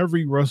almost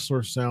every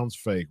wrestler sounds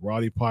fake.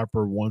 Roddy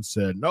Piper once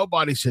said,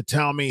 "Nobody should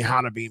tell me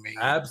how to be me."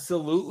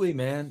 Absolutely,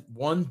 man.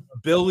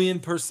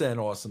 1,000,000,000%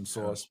 Awesome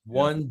Sauce.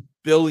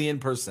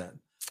 1,000,000,000%.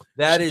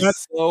 That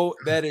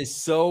is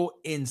so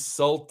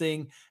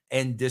insulting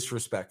and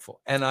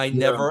disrespectful. And I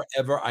never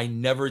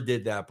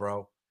did that,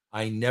 bro.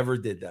 I never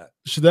did that.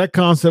 Should that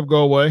concept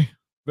go away,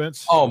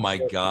 Vince? Oh my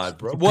God,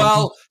 bro.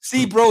 Well,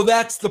 see, bro,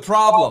 that's the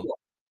problem.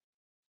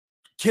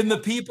 Can the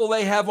people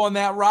they have on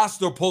that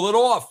roster pull it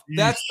off?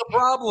 That's the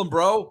problem,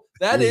 bro.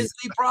 That is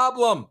the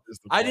problem.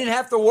 I didn't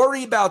have to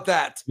worry about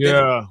that.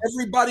 Yeah.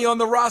 Everybody on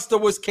the roster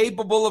was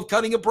capable of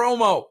cutting a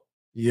promo.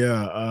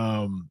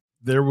 Yeah.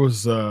 There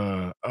was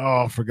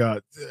I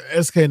forgot.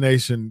 SK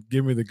Nation,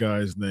 give me the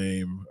guy's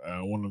name.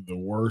 One of the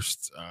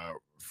worst,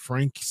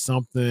 Frank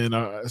something.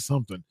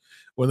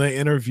 When they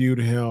interviewed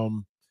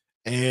him,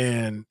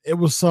 and it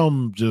was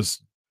some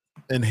just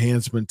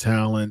enhancement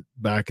talent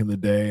back in the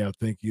day. I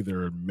think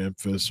either in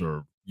Memphis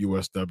or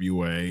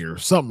USWA or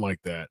something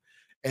like that.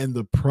 And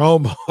the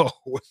promo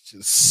was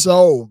just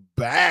so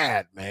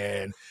bad,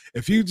 man.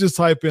 If you just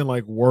type in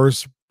like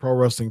worst pro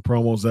wrestling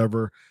promos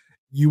ever,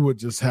 you would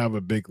just have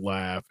a big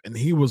laugh. And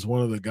he was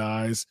one of the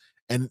guys.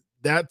 And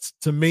that's,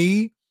 to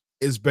me,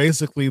 is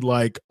basically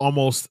like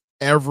almost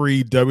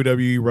every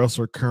WWE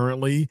wrestler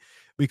currently,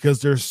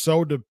 because they're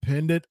so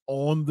dependent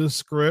on the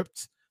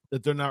script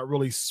that they're not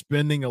really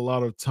spending a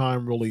lot of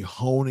time really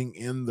honing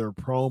in their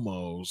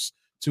promos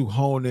to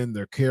hone in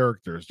their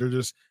characters.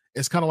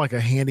 It's kind of like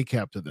a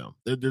handicap to them.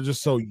 They're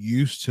just so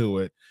used to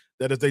it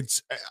that if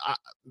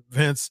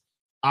Vince,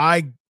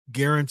 I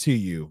guarantee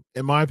you,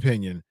 in my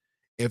opinion,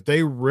 if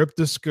they rip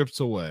the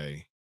scripts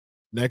away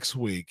next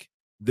week,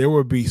 there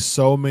would be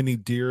so many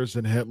deers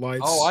in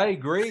headlights. Oh, I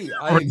agree.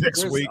 I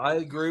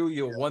agree with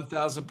you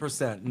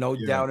 1,000%. No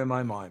doubt in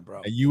my mind,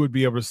 bro. And you would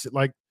be able to see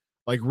like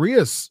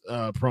Rhea's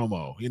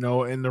promo,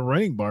 in the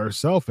ring by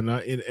herself, and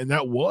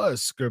that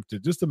was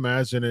scripted. Just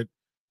imagine it,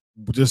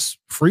 just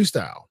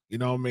freestyle. You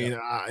know what I mean?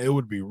 It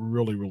would be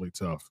really, really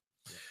tough.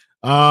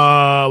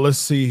 Let's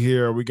see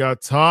here. We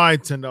got Ty,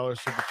 $10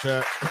 super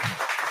chat.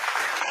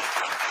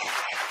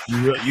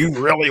 You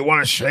really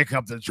want to shake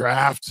up the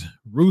draft?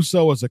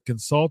 Russo as a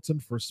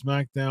consultant for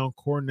SmackDown,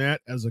 Cornette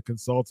as a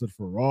consultant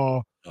for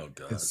Raw. Oh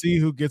God! And see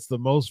who gets the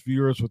most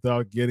viewers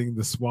without getting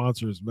the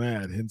sponsors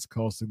mad, hence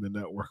costing the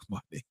network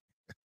money.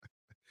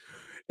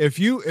 If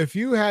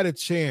you had a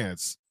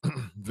chance,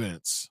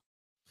 Vince,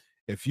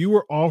 if you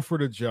were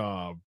offered a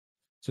job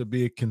to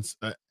be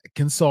a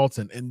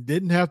consultant and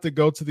didn't have to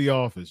go to the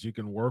office, you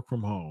can work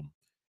from home,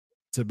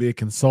 to be a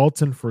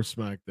consultant for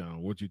SmackDown,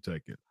 would you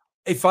take it?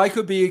 If I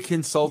could be a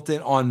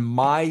consultant on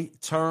my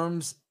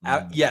terms,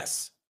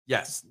 yes,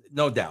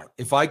 no doubt.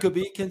 If I could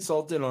be a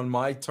consultant on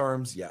my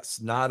terms, yes,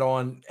 not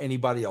on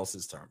anybody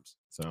else's terms.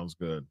 Sounds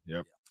good.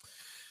 Yep.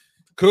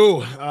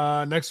 Cool.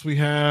 Next we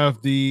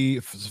have the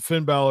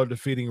Finn Balor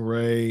defeating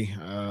Ray,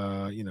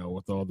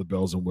 with all the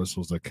bells and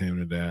whistles that came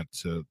to that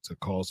to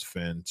cause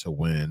Finn to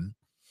win.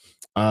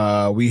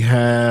 We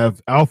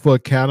have Alpha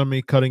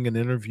Academy cutting an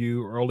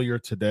interview earlier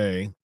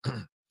today.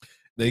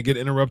 They get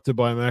interrupted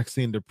by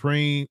Maxine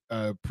Dupree.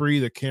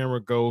 The camera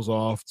goes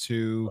off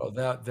to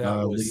that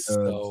was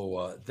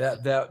so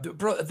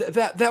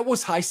that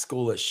was high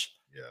schoolish.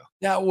 Yeah,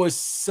 that was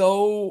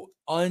so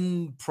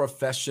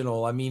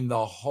unprofessional. I mean,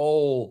 the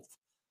whole.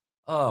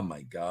 Oh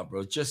my God,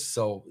 bro! Just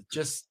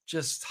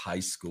high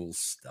school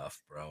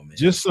stuff, bro. Man.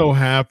 Just so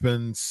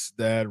happens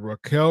that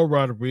Raquel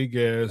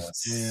Rodriguez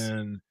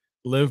and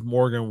Liv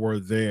Morgan were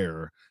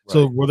there. Right.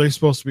 So were they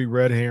supposed to be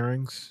red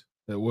herrings?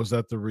 Was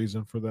that the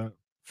reason for that?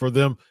 For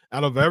them,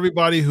 out of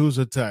everybody who's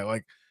attacked,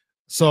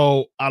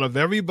 out of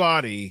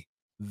everybody,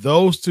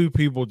 those two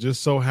people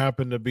just so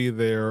happened to be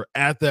there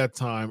at that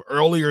time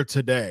earlier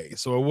today.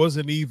 So it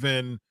wasn't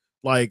even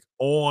like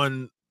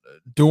on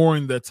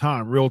during the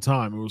time, real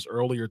time. It was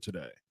earlier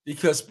today.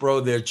 Because,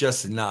 bro, they're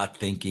just not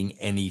thinking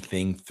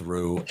anything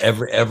through.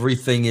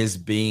 Everything is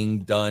being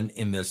done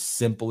in the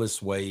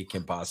simplest way it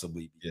can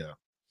possibly be. Yeah.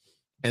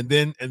 And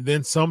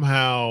then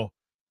somehow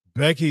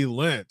Becky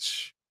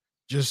Lynch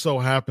just so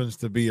happens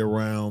to be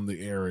around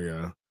the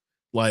area,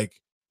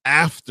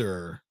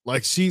 after,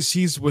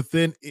 she's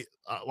within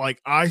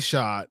eye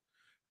shot,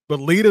 but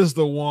Lita's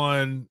the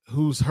one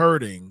who's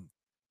hurting,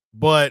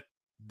 but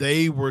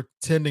they were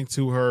tending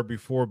to her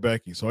before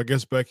Becky. So I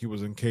guess Becky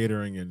was in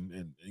catering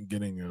and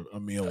getting a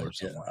meal or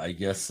something. I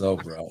guess so,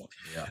 bro.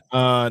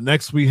 Yeah.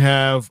 Next we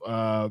have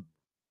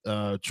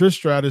Trish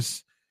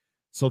Stratus.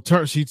 So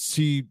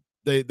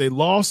they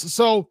lost.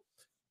 So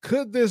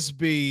could this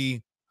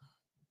be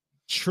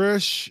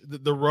Trish,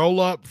 the roll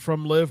up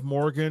from Liv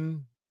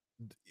Morgan,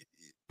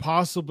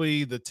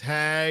 possibly the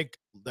tag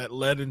that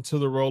led into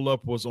the roll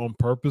up was on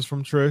purpose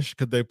from Trish?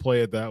 Could they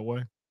play it that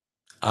way?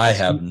 I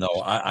have no.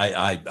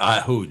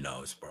 I who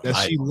knows, bro? That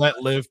she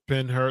let Liv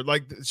pin her.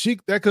 Like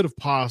that could have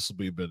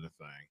possibly been a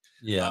thing.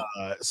 Yeah.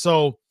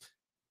 So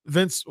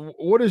Vince,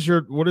 what is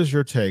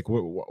your take?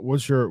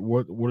 What's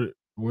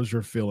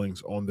your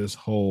feelings on this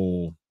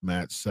whole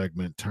match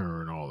segment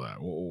turn, all that?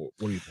 What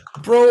do you think?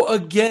 Bro,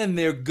 again,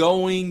 they're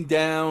going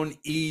down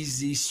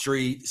easy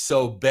street.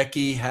 So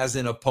Becky has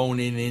an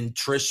opponent in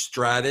Trish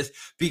Stratus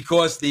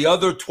because the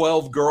other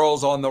 12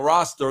 girls on the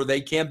roster,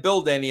 they can't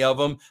build any of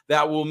them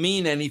that will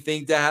mean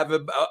anything to have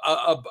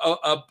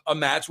a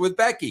match with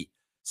Becky.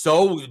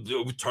 So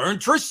turn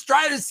Trish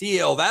Stratus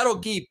heel. That'll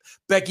keep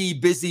Becky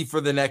busy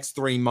for the next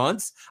 3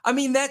 months. I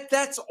mean,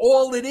 that's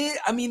all it is.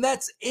 I mean,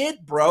 that's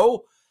it,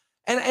 bro.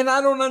 And I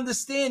don't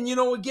understand,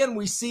 again,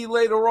 we see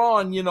later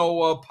on,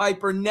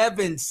 Piper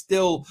Nevin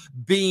still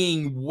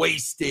being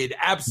wasted.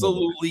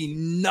 Absolutely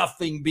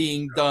nothing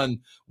being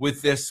done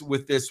with this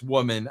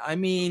woman. I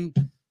mean,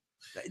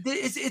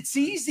 it's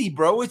easy,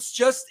 bro. It's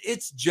just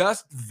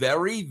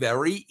very,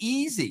 very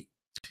easy.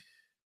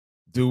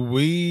 Do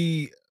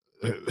we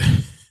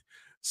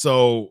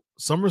so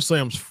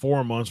SummerSlam's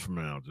 4 months from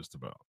now, just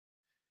about.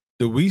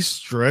 Do we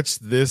stretch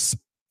this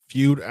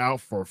feud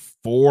out for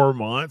 4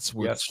 months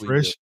with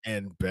Trish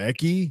and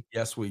Becky?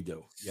 Yes, we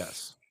do.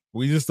 Yes.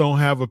 We just don't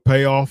have a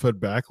payoff at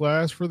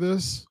Backlash for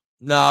this?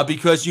 Nah,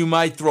 because you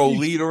might throw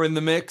Lita in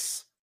the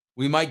mix.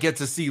 We might get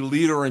to see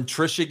Lita and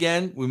Trish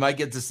again. We might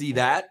get to see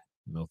that.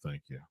 No,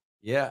 thank you.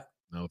 Yeah.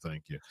 No,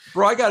 thank you.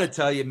 Bro, I got to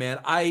tell you, man,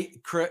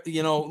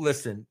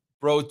 listen,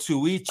 bro,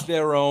 to each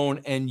their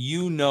own. And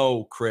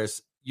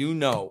Chris,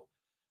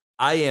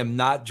 I am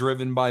not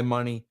driven by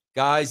money.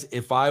 Guys,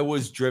 if I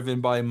was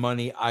driven by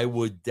money, I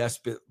would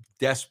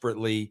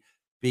desperately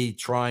be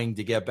trying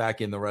to get back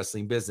in the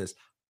wrestling business.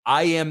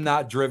 I am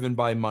not driven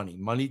by money.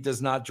 Money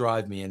does not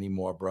drive me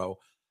anymore, bro.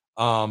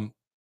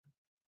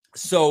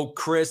 So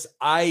Chris,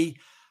 I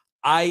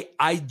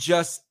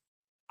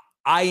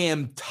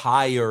am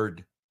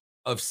tired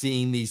of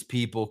seeing these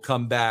people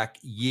come back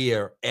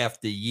year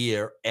after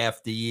year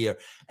after year.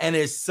 And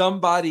as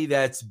somebody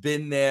that's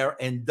been there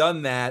and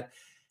done that,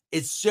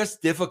 it's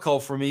just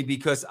difficult for me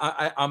because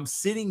I'm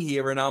sitting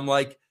here and I'm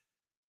like,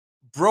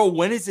 bro,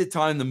 when is it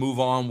time to move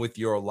on with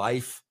your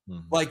life?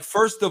 Mm-hmm. Like,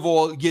 first of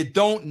all, you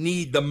don't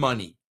need the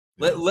money.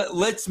 Yeah.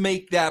 Let's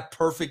make that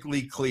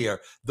perfectly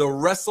clear. The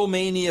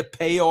WrestleMania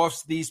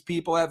payoffs these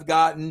people have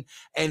gotten,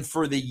 and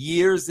for the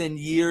years and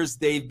years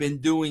they've been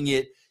doing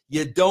it,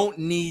 you don't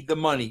need the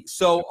money.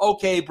 So,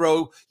 okay,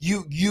 bro,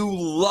 you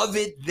love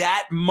it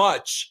that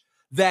much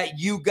that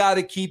you got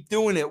to keep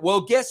doing it.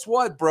 Well, guess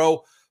what,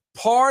 bro?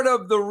 Part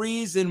of the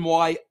reason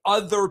why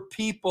other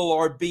people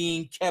are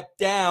being kept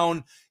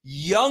down,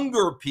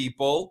 younger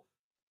people,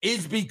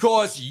 is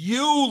because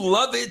you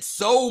love it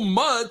so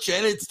much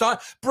and it's time.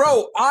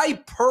 Bro,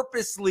 I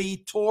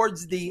purposely,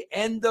 towards the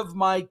end of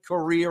my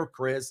career,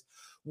 Chris,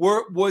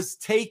 was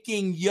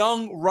taking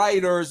young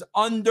writers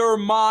under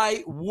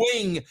my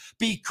wing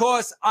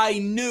because I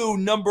knew,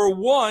 number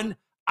one,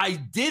 I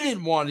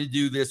didn't want to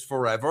do this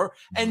forever.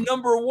 And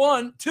number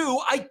two,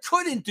 I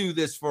couldn't do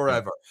this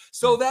forever.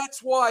 So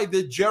that's why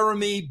the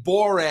Jeremy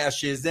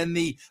Borashes and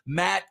the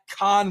Matt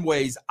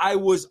Conways, I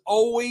was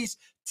always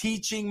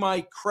teaching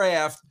my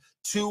craft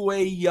to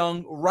a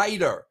young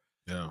writer.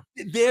 Yeah.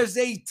 There's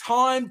a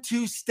time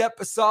to step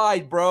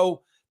aside,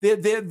 bro.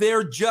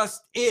 There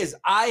just is.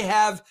 I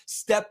have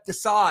stepped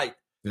aside.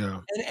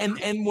 Yeah.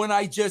 And when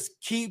I just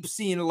keep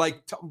seeing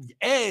like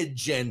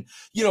Edge and,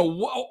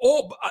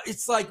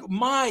 it's like,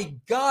 my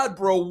God,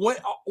 bro, when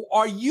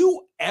are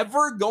you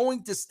ever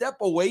going to step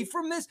away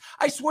from this?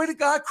 I swear to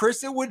God,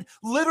 Chris, it would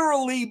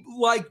literally,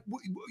 like,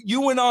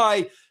 you and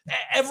I,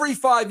 every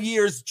 5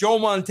 years, Joe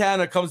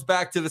Montana comes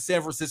back to the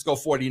San Francisco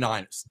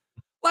 49ers.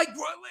 Like,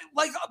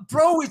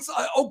 bro, it's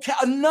okay,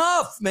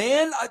 enough,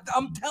 man.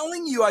 I'm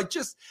telling you,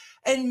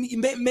 and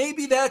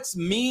maybe that's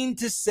mean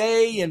to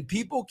say, and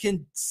people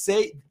can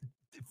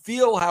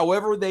feel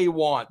however they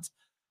want.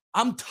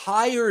 I'm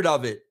tired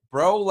of it,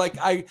 bro.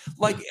 I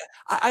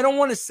don't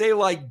want to say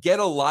like get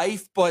a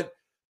life, but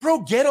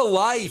bro, get a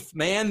life,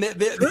 man.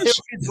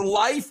 There's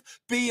life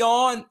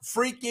beyond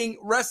freaking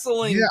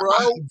wrestling,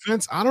 bro.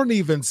 Vince, I don't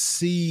even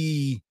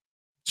see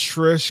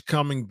Trish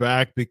coming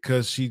back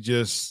because she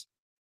just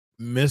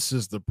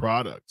misses the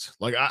product.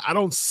 Like, I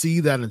don't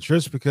see that in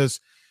Trish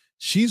because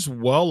she's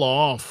well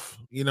off,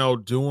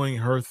 doing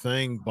her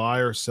thing by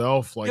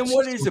herself. Like, and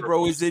what is it,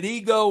 bro? Is it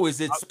ego?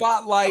 Is it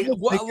spotlight?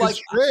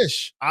 It's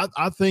Trish.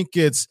 I think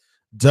it's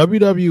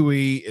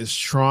WWE is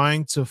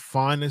trying to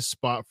find a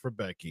spot for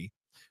Becky.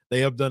 They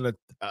have done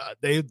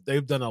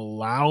they've done a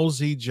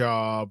lousy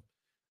job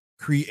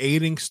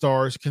creating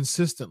stars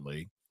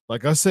consistently.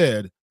 Like I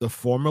said, the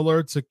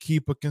formula to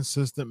keep a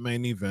consistent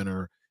main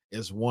eventer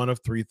is one of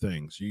three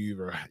things.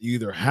 You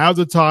either have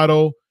the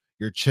title,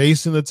 you're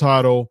chasing the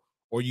title,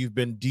 or you've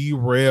been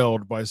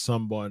derailed by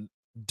someone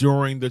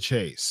during the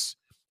chase.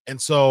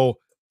 And so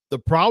the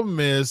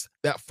problem is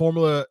that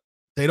formula,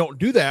 they don't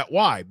do that.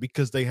 Why?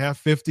 Because they have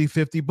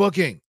 50-50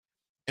 booking.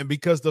 And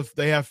because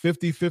they have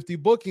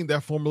 50-50 booking,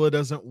 that formula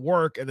doesn't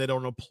work and they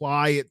don't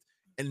apply it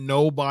and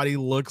nobody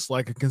looks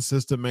like a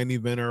consistent main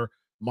eventer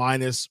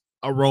minus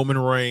a Roman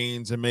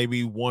Reigns and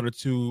maybe one or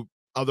two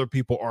other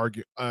people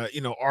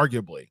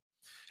arguably.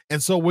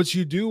 And so what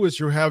you do is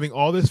you're having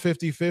all this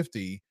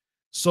 50-50.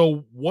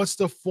 So what's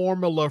the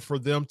formula for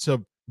them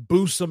to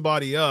boost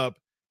somebody up?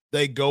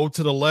 They go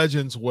to the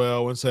Legends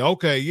well and say,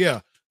 okay,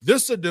 yeah,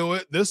 this will do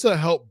it. This will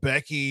help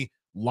Becky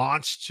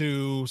launch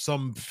to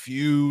some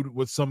feud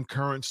with some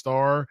current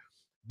star.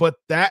 But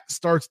that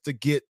starts to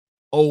get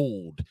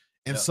old.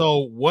 And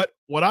so what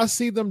I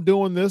see them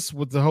doing this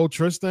with the whole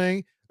Trish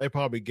thing, they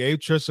probably gave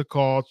Trish a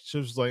call. She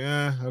was like,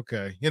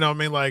 okay. You know what I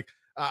mean? Like,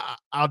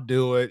 I'll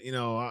do it. You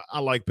know, I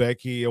like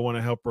Becky. I want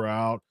to help her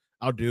out.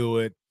 I'll do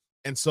it.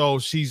 And so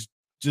she's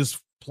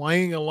just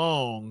playing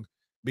along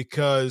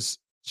because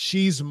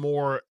she's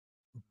more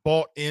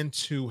bought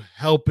into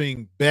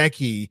helping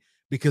Becky,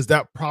 because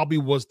that probably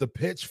was the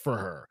pitch for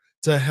her,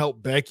 to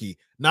help Becky.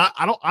 Not,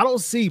 I don't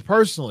see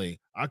personally,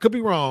 I could be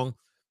wrong,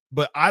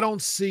 but I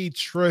don't see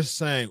Trish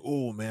saying,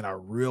 "Oh man, I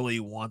really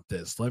want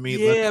this." But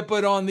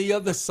on the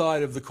other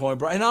side of the coin,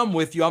 bro, and I'm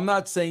with you. I'm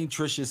not saying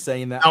Trish is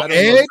saying that. Now, I don't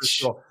Edge, know for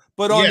sure.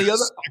 But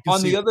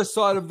on the other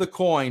side of the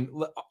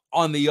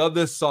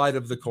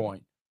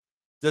coin,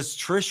 does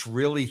Trish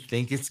really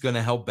think it's going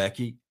to help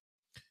Becky?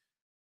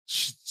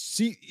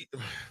 See,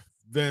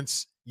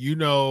 Vince, you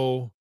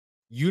know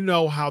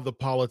how the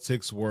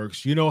politics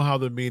works. You know how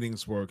the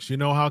meetings works. You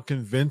know how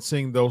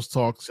convincing those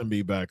talks can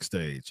be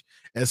backstage,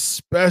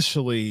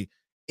 especially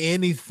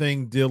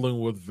anything dealing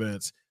with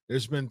Vince.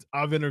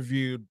 I've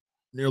interviewed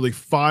nearly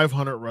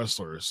 500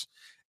 wrestlers,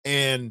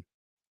 and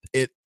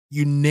it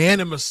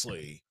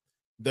unanimously,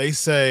 they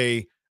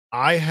say,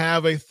 I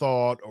have a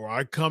thought, or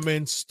I come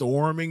in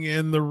storming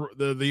in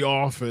the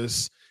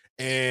office,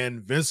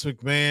 and Vince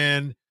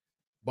McMahon,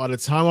 by the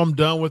time I'm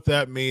done with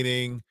that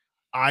meeting,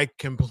 I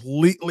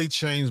completely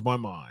change my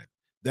mind.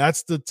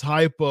 That's the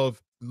type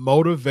of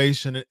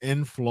motivation and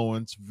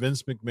influence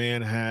Vince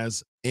McMahon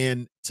has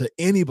into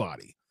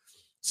anybody.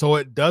 So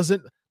it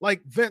doesn't,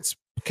 like Vince,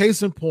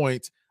 case in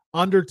point,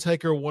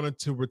 Undertaker wanted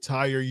to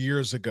retire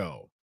years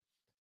ago.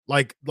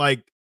 Like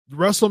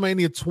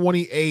WrestleMania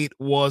 28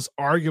 was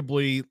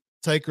arguably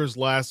Taker's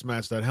last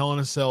match, that Hell in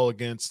a Cell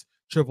against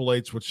Triple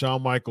H with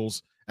Shawn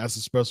Michaels as a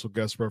special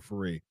guest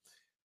referee.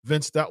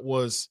 Vince, that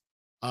was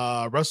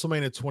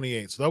WrestleMania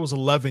 28. So that was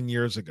 11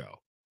 years ago.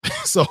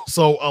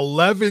 so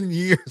 11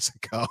 years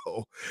ago,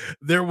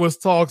 there was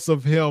talks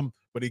of him,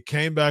 but he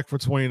came back for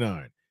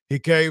 29. He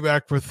came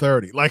back for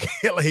 30. Like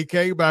he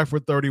came back for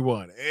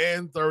 31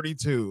 and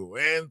 32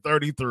 and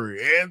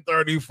 33 and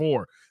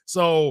 34.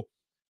 So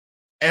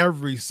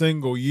every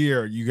single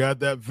year you got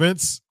that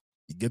Vince,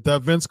 you get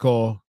that Vince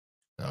call.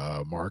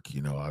 Mark,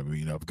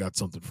 I've got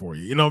something for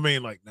you. You know what I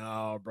mean? Like,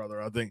 no, brother,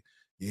 I think,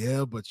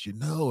 yeah, but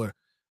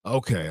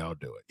okay, I'll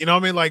do it. You know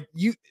what I mean? Like,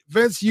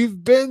 Vince,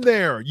 you've been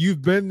there.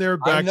 You've been there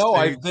backstage. I know,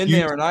 I've been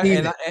there,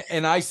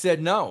 and I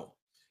said no.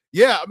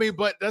 Yeah, I mean,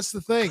 but that's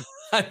the thing.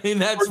 I mean,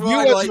 that's for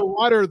you as a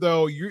writer,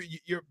 though. You're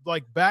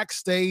like,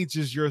 backstage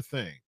is your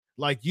thing.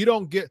 Like, you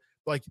don't get,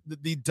 like,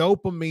 the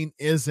dopamine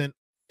isn't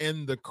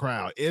in the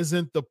crowd,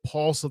 isn't the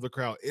pulse of the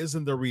crowd,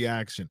 isn't the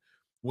reaction.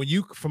 When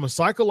you, from a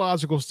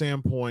psychological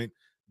standpoint,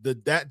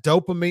 that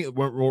dopamine,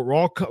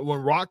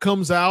 when Rock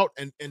comes out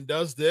and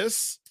does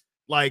this,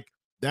 like,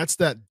 that's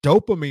that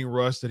dopamine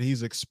rush that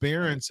he's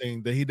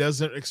experiencing that he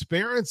doesn't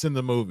experience in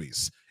the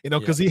movies,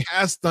 because he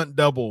has stunt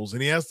doubles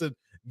and he has to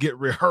get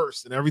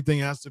rehearsed and everything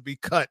has to be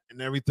cut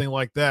and everything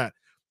like that.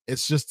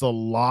 It's just a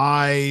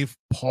live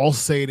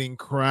pulsating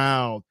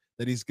crowd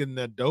that he's getting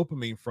that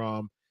dopamine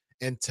from.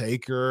 And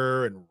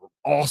Taker and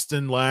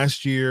Austin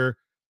last year,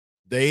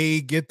 they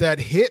get that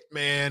hit,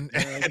 man.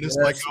 And it's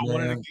like, I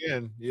want it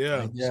again.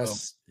 Yeah.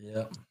 Yes. So,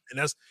 yeah.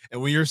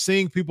 And when you're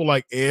seeing people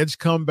like Edge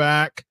come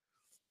back,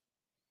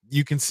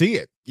 you can see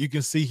it. You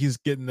can see he's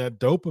getting that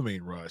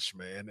dopamine rush,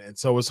 man. And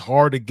so it's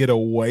hard to get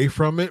away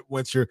from it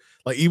once you're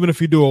like, even if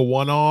you do a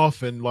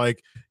one-off and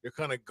like you're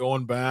kind of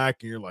going back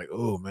and you're like,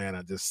 oh man,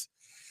 I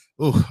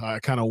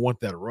kind of want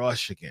that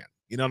rush again.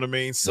 You know what I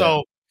mean?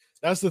 So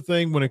that's the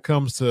thing when it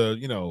comes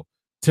to,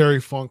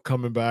 Terry Funk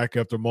coming back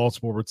after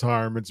multiple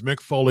retirements, Mick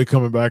Foley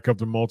coming back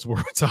after multiple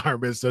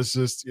retirements. That's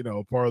just,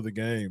 part of the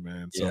game,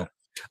 man. So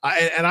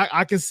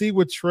I can see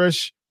with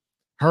Trish,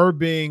 her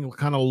being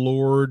kind of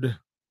lured,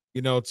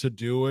 to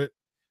do it.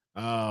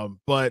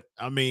 But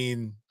I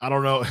mean, I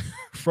don't know,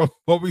 from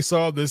what we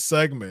saw in this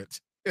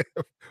segment,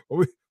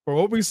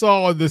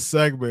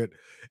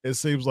 it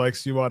seems like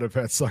she might have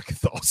had second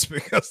thoughts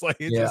because I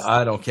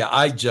don't care.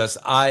 I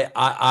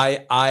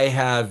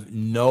have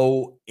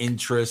no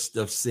interest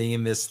of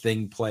seeing this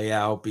thing play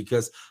out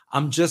because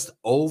I'm just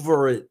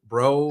over it,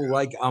 bro.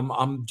 Like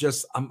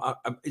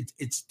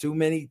it's too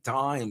many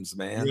times,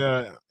 man.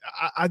 Yeah.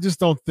 I just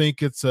don't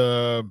think it's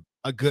a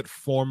good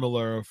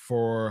formula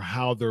for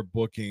how they're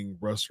booking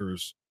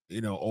wrestlers,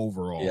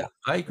 overall. Yeah,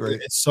 I agree.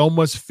 It's so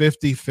much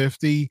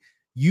 50-50.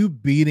 You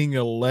beating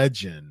a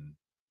legend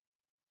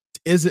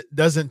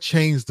doesn't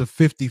change the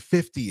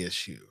 50-50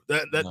 issue.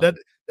 That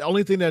the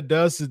only thing that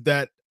does is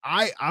that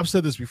I've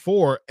said this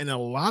before, in a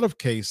lot of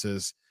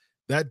cases,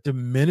 that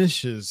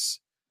diminishes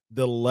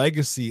the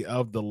legacy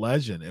of the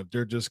legend if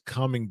they're just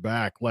coming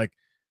back like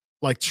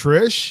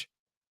Trish.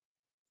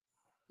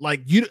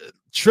 Like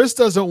Trish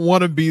doesn't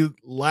want to be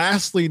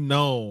lastly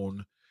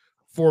known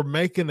for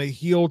making a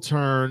heel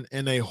turn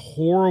in a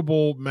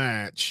horrible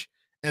match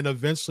and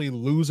eventually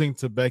losing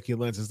to Becky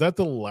Lynch. Is that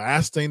the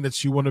last thing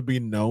that you want to be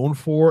known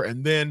for?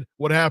 And then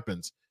what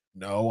happens?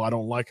 No, I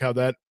don't like how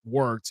that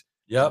worked.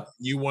 Yep.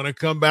 You want to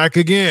come back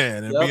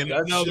again and be in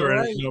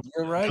another.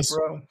 You're right,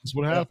 bro. That's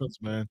what happens,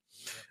 man.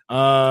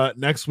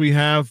 Next we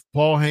have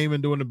Paul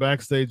Heyman doing the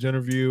backstage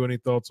interview. Any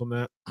thoughts on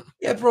that?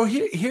 Yeah, bro.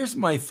 Here's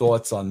my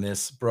thoughts on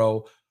this,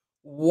 bro.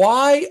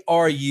 Why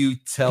are you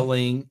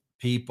telling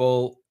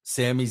people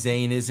Sami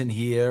Zayn isn't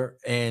here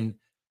and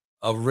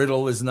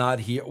Riddle is not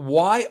here?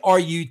 Why are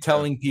you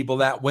telling people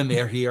that when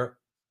they're here?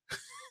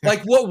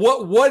 Like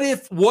what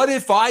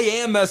if I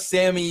am a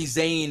Sami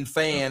Zayn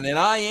fan and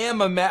I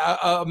am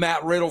a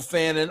Matt Riddle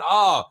fan and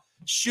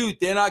shoot,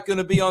 they're not going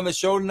to be on the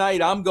show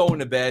tonight, I'm going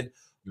to bed.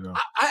 Yeah.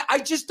 I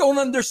just don't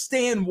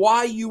understand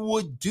why you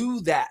would do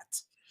that.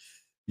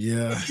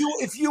 Yeah.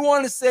 If you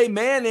want to say,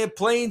 man, their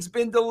plane's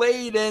been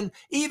delayed, and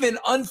even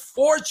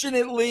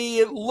unfortunately,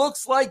 it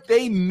looks like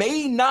they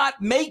may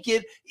not make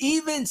it,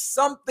 even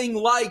something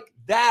like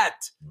that.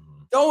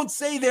 Don't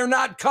say they're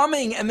not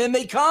coming and then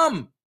they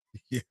come.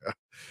 Yeah.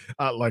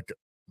 Like,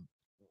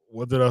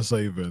 what did I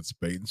say, Vince?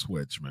 Bait and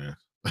switch, man.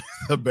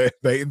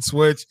 Bait and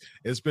switch.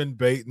 It's been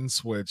bait and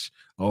switch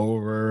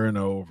over and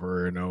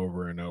over and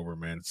over and over,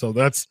 man. So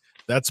that's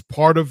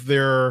part of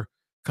their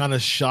kind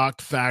of shock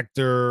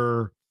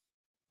factor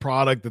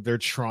product that they're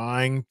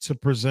trying to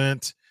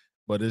present,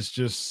 but it's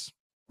just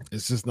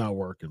not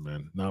working,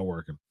 man. Not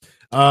working.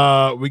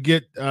 We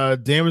get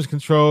Damage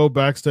Control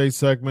backstage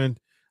segment.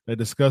 They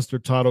discuss their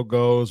title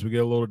goals. We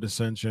get a little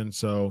dissension.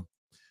 So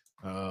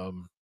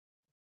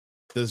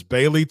does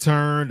Bailey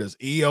turn? Does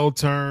EO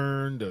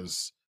turn?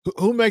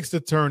 Who makes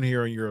the turn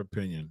here in your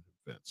opinion,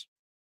 Vince?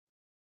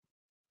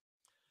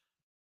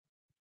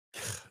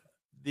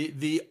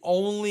 The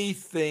only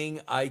thing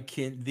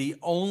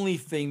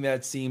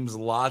that seems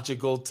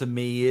logical to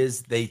me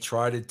is they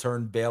try to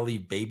turn Bailey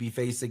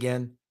babyface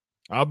again.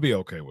 I'll be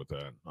okay with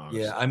that,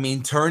 honestly. Yeah, I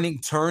mean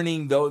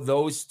turning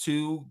those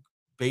two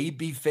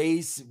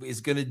babyface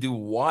is going to do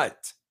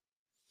what?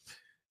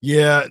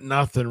 Yeah,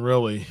 nothing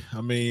really.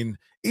 I mean,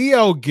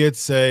 EO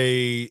gets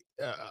a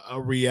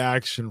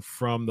reaction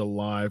from the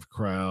live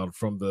crowd,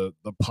 from the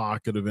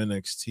pocket of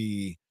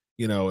NXT,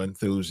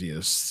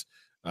 enthusiasts.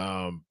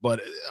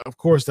 But of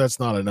course, that's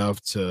not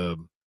enough to,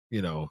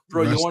 Bro,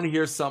 you want to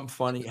hear something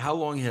funny? How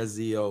long has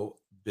EO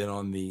been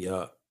on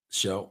the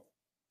show?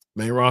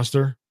 Main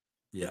roster?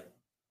 Yeah.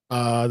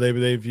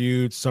 They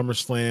viewed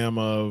SummerSlam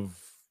of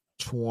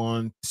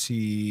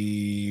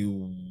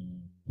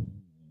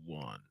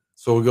 21.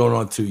 So we're going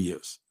on 2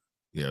 years.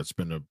 Yeah, it's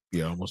been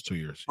almost 2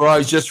 years. Bro, I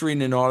was just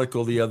reading an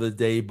article the other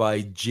day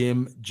by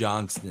Jim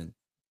Johnston,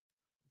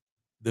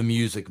 the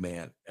Music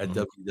Man at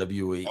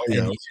WWE. Oh,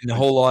 yeah. And the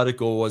whole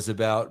article was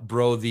about,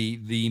 bro,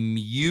 the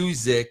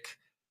music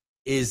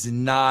is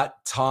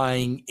not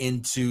tying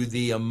into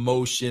the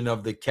emotion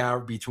of the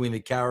character, between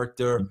the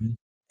character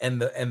and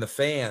the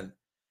fan.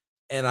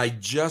 And I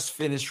just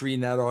finished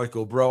reading that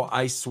article, bro.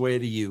 I swear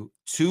to you,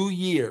 2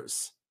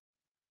 years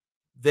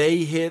they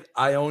hit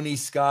Ione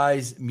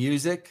Sky's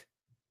music.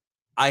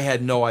 I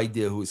had no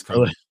idea who was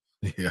coming.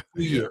 Really? Yeah.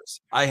 2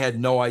 years. I had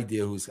no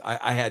idea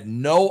I had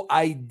no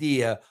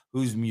idea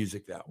whose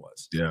music that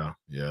was. Yeah,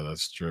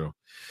 that's true.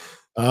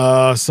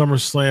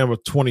 SummerSlam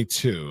of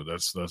 22.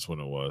 That's when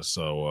it was.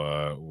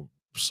 So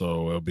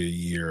it'll be a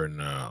year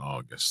in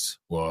August.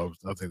 Well,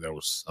 I think that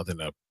was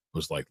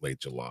like late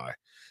July.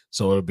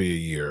 So it'll be a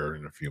year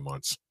in a few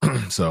months.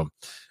 So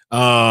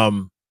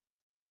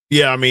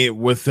yeah, I mean,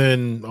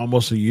 within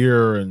almost a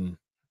year, and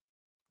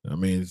I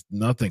mean, it's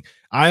nothing.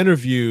 I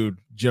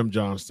interviewed Jim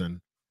Johnston,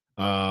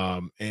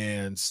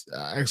 and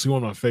actually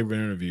one of my favorite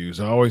interviews.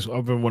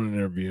 I've been wanting to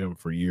interview him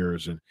for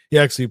years, and he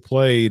actually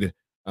played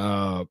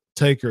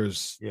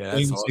Taker's. Yeah,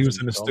 he awesome. was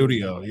in the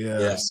studio.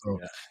 Yeah. So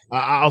yeah.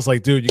 I was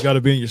like, dude, you got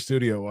to be in your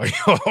studio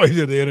while you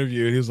do the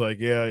interview. And he was like,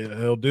 yeah,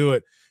 he'll do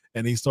it.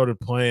 And he started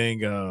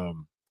playing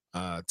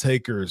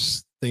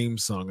Taker's theme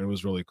song. It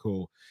was really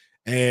cool.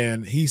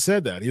 And he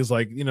said that he was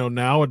like,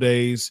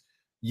 nowadays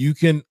you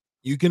can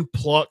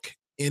pluck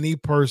any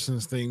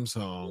person's theme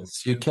song.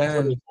 Yes, you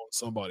can on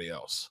somebody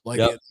else. Like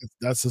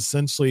that's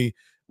essentially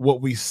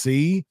what we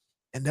see.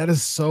 And that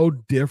is so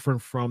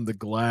different from the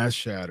glass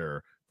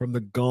shatter, from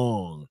the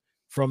gong,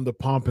 from the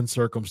pomp and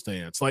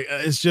circumstance. Like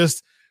it's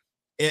just,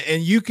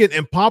 and you can,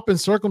 and pomp and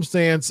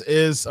circumstance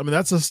is, I mean,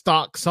 that's a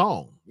stock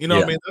song. What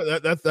I mean?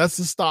 That's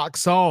a stock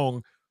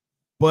song,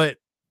 but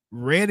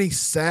Randy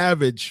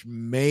Savage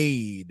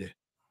made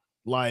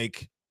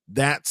like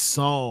that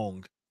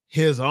song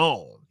his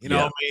own. What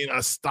I mean?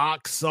 A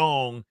stock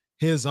song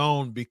his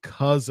own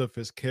because of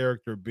his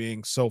character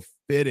being so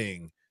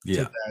fitting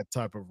to that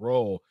type of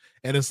role.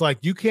 And it's like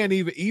you can't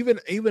even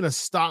a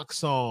stock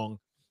song,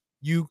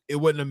 it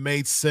wouldn't have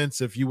made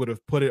sense if you would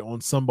have put it on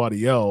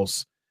somebody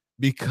else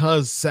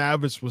because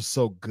Savage was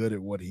so good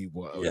at what he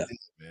was,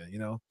 man. You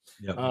know,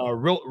 yeah.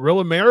 Real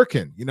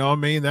American. You know what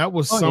I mean? That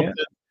was something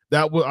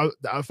that was,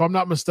 if I'm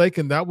not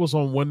mistaken, that was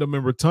on Wyndham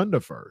and Rotunda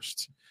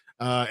first.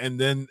 And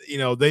then, you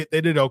know, they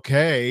did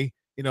okay,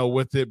 you know,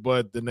 with it,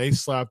 but then they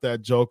slapped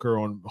that Joker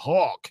on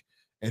Hawk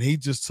and he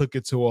just took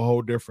it to a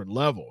whole different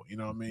level. You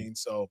know what I mean?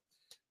 So,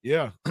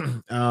 yeah.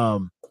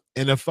 And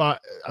if I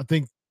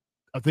think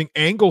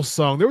Angle's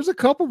song, there was a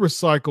couple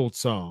recycled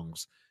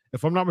songs.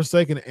 If I'm not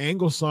mistaken,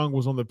 Angle's song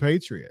was on the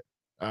Patriot.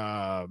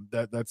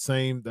 That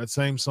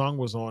same song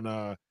was on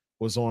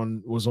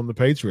the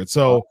Patriot.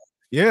 So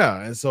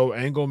yeah, and so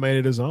Angle made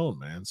it his own,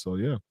 man. So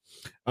yeah.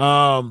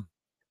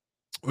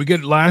 We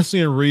get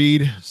Lashley and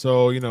Reed.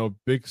 So, you know,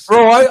 big.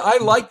 Bro, I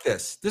like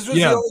this. This was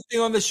the only thing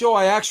on the show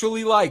I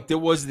actually liked. It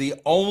was the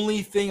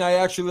only thing I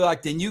actually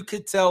liked. And you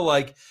could tell,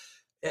 like,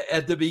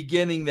 at the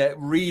beginning that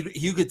Reed,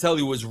 you could tell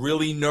he was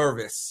really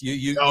nervous.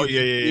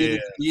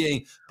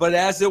 But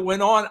as it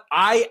went on,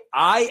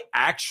 I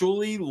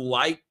actually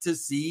like to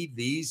see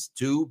these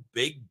two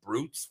big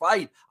brutes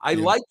fight. I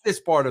like this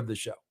part of the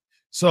show.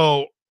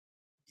 So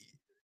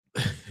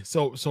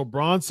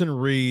Bronson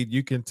Reed,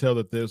 you can tell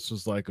that this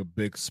was like a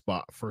big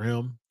spot for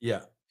him.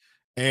 Yeah.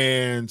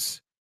 And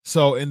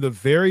so in the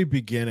very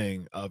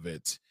beginning of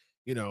it,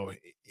 you know,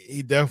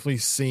 he definitely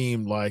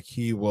seemed like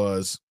he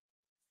was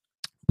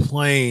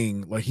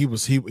playing, like he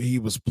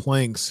was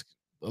playing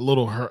a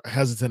little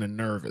hesitant and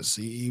nervous.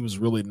 He was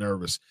really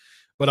nervous.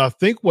 But I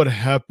think what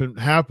happened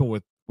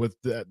with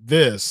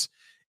this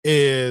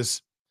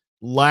is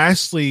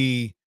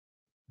Lashley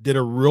did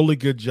a really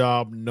good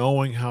job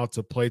knowing how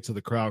to play to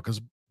the crowd,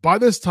 because by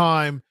this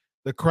time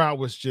the crowd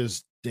was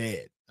just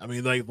dead. I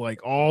mean,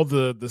 like all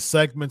the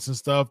segments and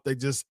stuff,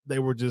 they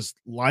were just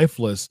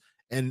lifeless.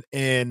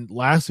 And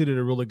Lashley did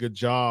a really good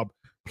job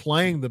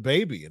playing the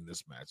baby in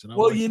this match. And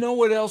you know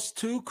what else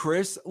too,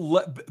 Chris?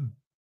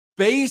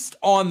 Based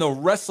on the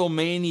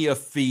WrestleMania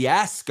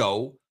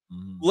fiasco,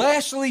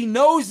 Lashley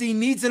knows he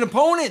needs an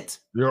opponent.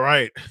 You're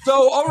right.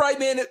 So, all right,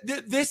 man,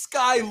 this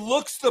guy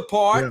looks the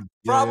part.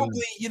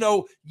 Probably, you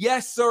know,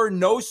 yes, sir,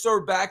 no,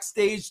 sir,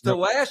 backstage to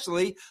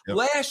Lashley.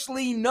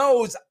 Lashley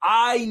knows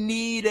I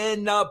need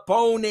an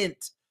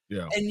opponent.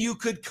 Yeah. And you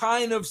could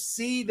kind of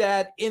see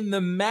that in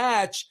the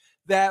match,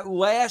 that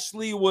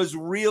Lashley was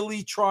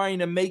really trying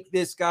to make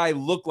this guy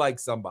look like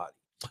somebody.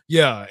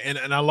 Yeah,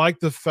 and I like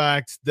the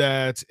fact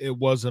that it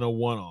wasn't a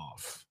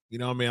one-off. You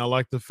know what I mean? I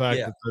like the fact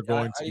that they're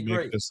going to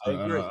make this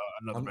another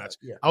match.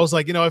 I was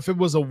like, you know, if it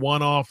was a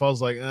one-off, I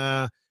was like,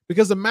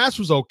 because the match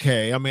was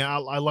okay. I mean, I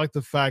like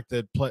the fact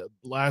that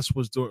Lash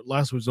was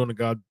doing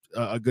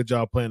a good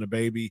job playing the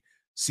baby.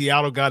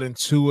 Seattle got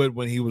into it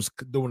when he was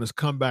doing his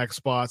comeback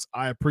spots.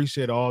 I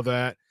appreciate all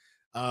that.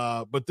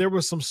 But there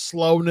was some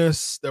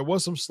slowness.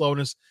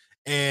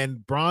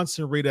 And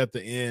Bronson Reed at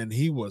the end,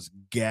 he was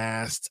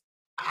gassed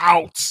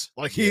out.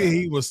 Like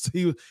he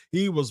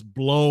was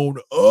blown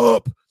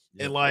up.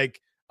 Yeah. And like,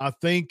 I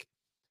think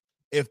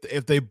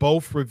if they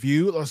both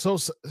review, so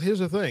here's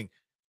the thing.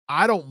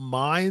 I don't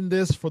mind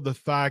this for the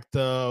fact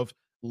of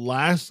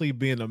Lashley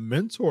being a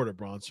mentor to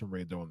Bronson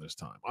Reed during this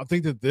time. I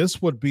think that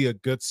this would be a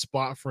good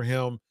spot for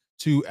him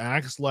to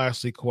ask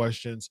Lashley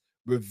questions,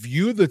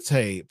 review the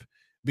tape,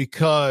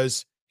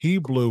 because he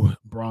blew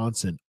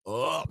Bronson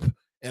up.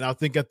 And I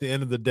think at the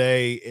end of the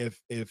day,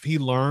 if he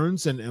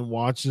learns and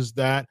watches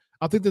that,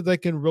 I think that they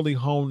can really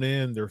hone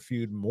in their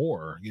feud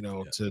more, you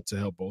know, to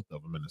help both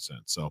of them in a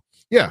sense. So,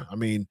 yeah, I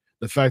mean,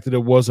 the fact that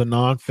it was a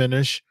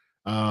non-finish,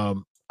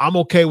 I'm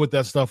okay with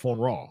that stuff on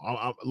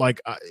Raw.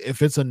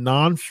 If it's a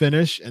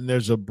non-finish and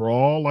there's a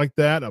brawl like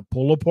that, a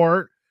pull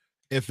apart,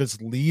 if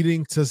it's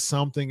leading to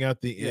something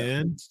at the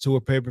end, to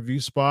a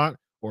pay-per-view spot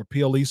or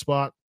PLE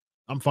spot,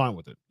 I'm fine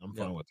with it.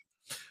 Fine with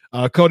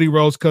it. Cody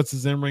Rhodes cuts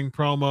his in-ring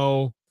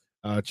promo,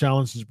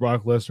 challenges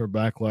Brock Lesnar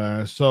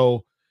Backlash.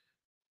 So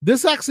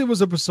this actually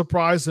was a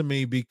surprise to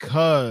me,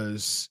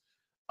 because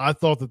I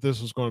thought that this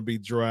was going to be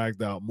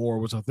dragged out more,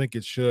 which I think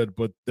it should,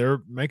 but they're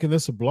making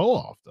this a blow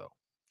off though.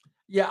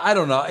 Yeah, I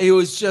don't know. It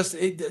was just,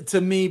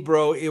 to me,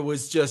 bro, it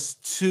was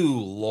just too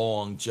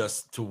long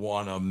just to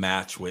want to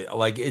match with.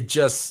 Like,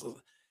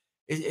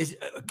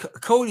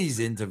 Cody's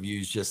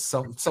interviews just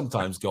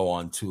sometimes go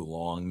on too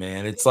long,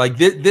 man. It's like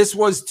this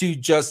was to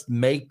just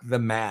make the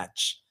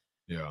match.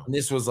 Yeah. And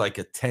this was like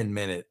a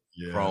 10-minute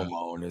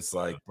promo, and it's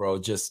like, bro,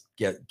 just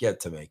get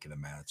to making a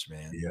match,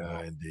 man.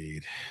 Yeah,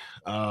 indeed.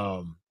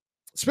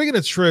 Speaking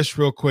of Trish,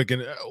 real quick,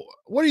 and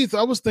what do you?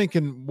 I was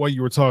thinking while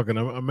you were talking,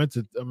 I meant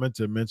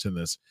to mention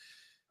this.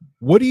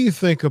 What do you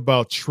think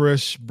about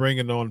Trish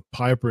bringing on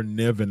Piper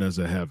Niven as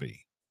a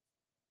heavy?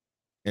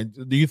 And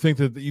do you think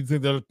that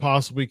it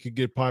possibly could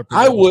get Piper?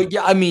 I would.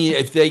 Yeah, I mean,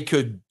 if they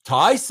could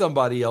tie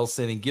somebody else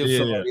in and give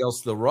somebody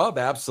else the rub,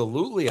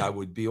 absolutely, I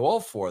would be all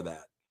for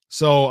that.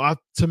 So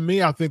to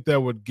me, I think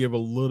that would give a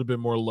little bit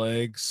more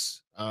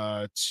legs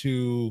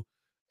to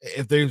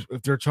if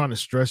they're trying to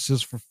stretch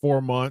this for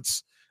 4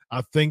 months.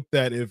 I think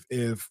that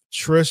if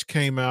Trish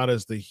came out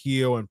as the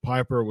heel and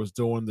Piper was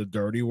doing the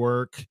dirty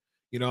work,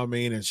 you know what I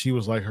mean, and she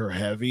was like her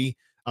heavy,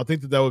 I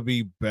think that would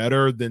be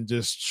better than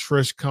just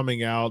Trish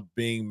coming out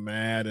being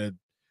mad at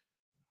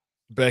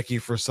Becky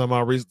for some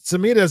odd reason. To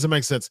me, it doesn't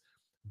make sense.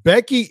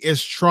 Becky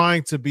is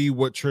trying to be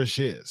what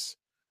Trish is.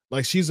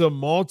 Like, she's a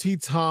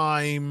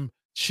multi-time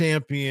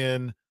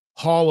champion,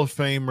 Hall of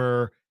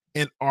Famer,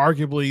 and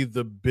arguably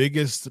the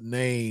biggest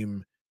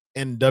name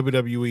in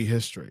WWE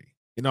history.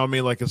 You know what I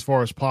mean? Like, as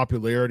far as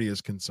popularity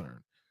is concerned.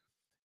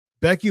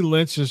 Becky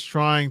Lynch is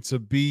trying to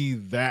be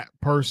that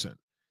person.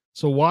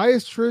 So why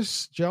is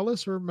Trish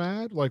jealous or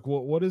mad? Like,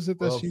 what is it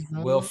that she's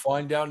mad We'll about?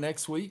 find out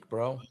next week,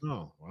 bro.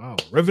 Oh, wow.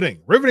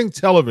 Riveting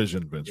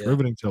television, Vince. Yeah.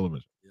 Riveting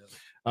television.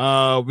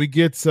 Yeah. We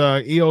get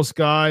Io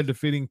Sky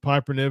defeating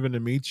Piper Niven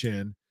and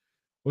Michin.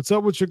 What's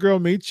up with your girl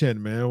Michin,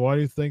 man? Why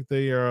do you think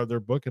they're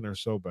booking her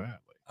so badly?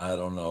 I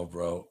don't know,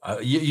 bro.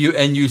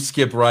 You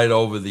skip right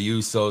over the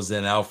Usos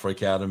and Alpha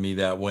Academy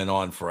that went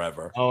on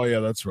forever. Oh yeah,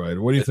 that's right.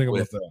 What do you think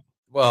about that?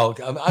 Well,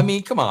 I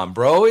mean, come on,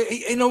 bro.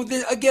 You know,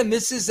 again,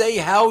 this is a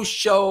house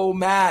show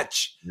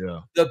match.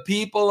 Yeah. The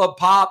people are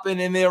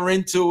popping and they're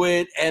into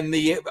it, and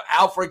the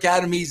Alpha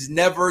Academy's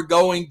never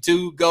going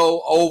to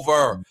go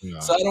over. Yeah.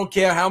 So I don't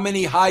care how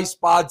many high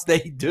spots they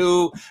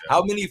do,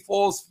 how many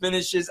false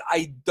finishes.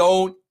 I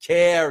don't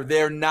care.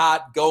 They're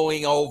not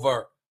going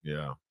over.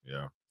 Yeah.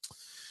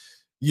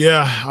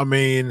 I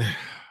mean,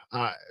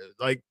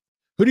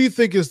 who do you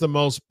think is the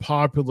most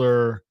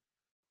popular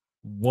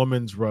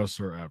women's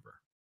wrestler ever?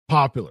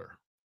 Popular.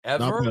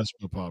 Ever? Not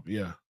basketball pop.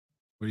 Yeah.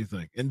 What do you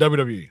think? In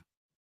WWE?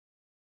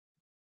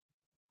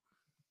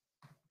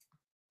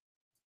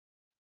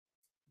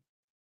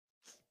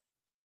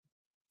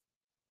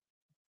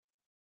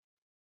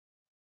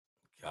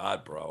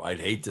 God, bro. I'd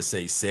hate to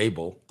say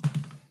Sable.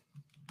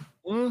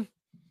 Mm.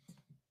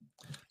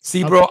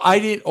 See, bro, I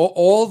didn't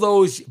all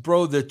those,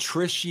 bro, the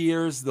Trish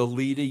years, the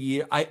Lita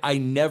year, I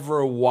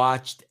never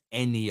watched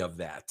any of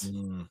that.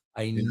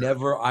 I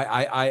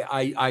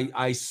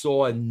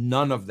saw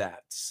none of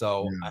that.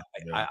 So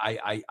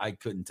I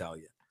couldn't tell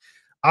you.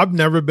 I've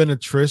never been a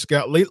Trish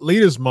guy.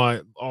 Lita's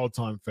my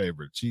all-time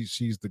favorite.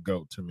 She's the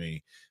GOAT to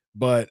me.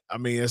 But I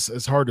mean,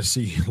 it's hard to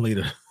see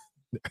Lita,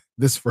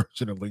 this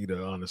version of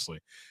Lita, honestly.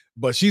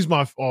 But she's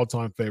my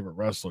all-time favorite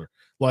wrestler.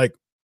 Like,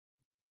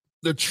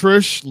 the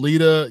Trish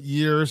Lita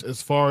years,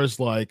 as far as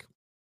like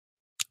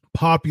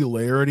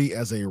popularity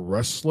as a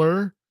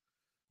wrestler,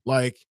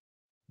 like,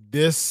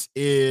 this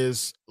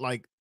is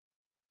like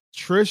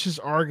Trish is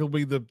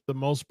arguably the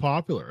most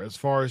popular as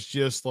far as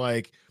just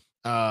like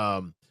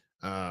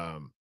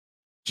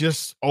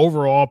just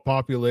overall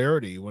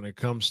popularity when it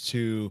comes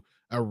to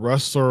a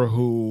wrestler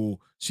who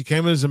she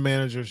came in as a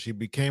manager, she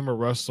became a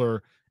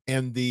wrestler,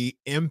 and the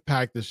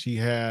impact that she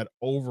had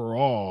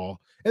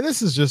overall. And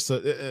this is just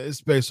it's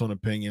based on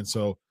opinion.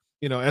 So,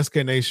 you know, SK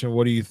Nation,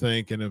 what do you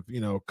think? And if,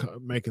 you know,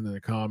 making in the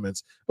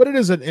comments, but it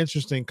is an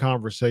interesting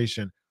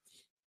conversation.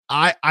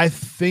 I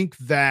think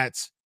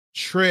that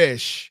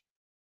Trish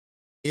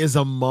is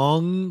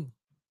among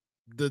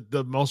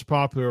the most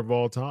popular of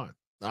all time.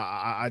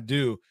 I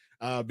do.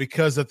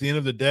 Because at the end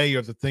of the day, you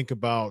have to think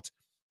about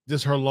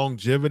just her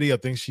longevity. I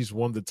think she's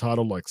won the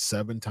title like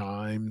 7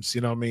 times,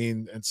 you know what I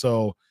mean? And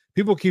so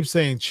people keep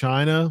saying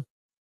China.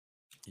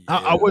 Yeah,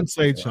 I wouldn't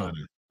say China.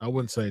 I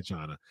wouldn't say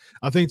China.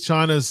 I think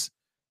China's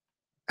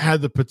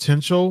had the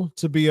potential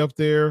to be up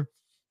there,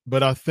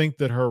 but I think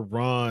that her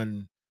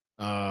run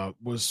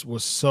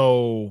was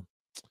so,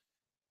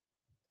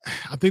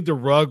 I think the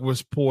rug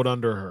was pulled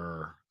under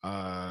her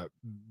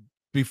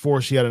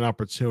before she had an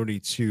opportunity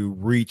to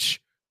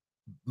reach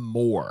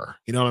more.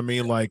 You know what I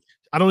mean? Like,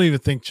 I don't even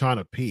think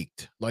China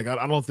peaked. Like,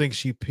 I don't think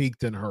she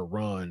peaked in her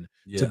run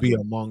to be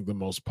among the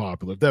most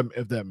popular.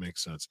 If that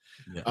makes sense.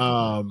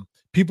 Yeah.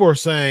 People are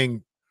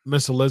saying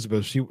Miss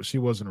Elizabeth, she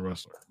wasn't a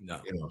wrestler. No,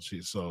 you know,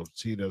 she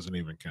doesn't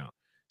even count.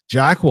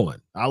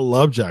 Jacqueline, I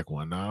love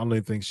Jacqueline. I don't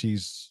even think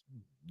she's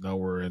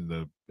nowhere in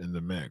the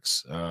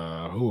mix.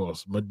 Who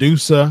else?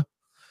 Medusa.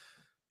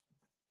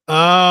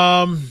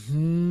 What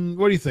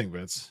do you think,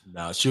 Vince?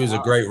 No, she was a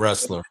great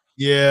wrestler.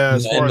 Yeah,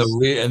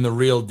 and the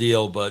real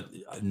deal, but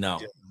no.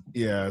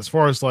 Yeah, as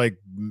far as like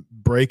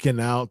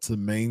breaking out to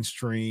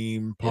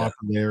mainstream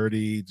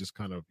popularity, just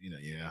kind of, you know,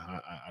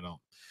 I don't.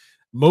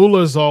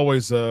 Moolah's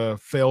always a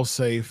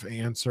fail-safe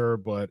answer,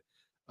 but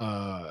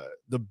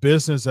the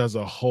business as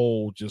a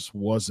whole just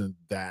wasn't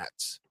that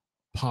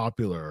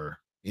popular,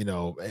 you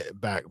know,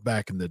 back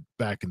in the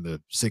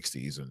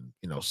 60s and,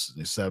 you know,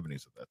 the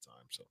 70s at that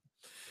time. So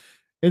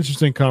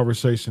interesting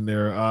conversation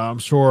there. I'm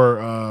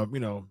sure,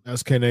 you know,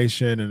 SK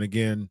Nation, and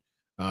again,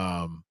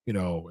 you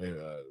know,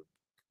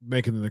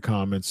 making in the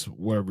comments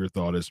whatever your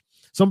thought is.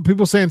 Some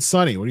people saying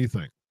Sunny. What do you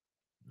think?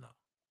 No,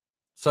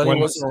 Sunny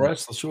wasn't a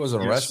wrestler. She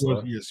wasn't a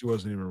wrestler. She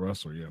wasn't even a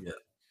wrestler. Yeah.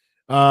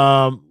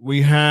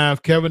 We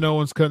have Kevin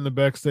Owens cutting the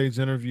backstage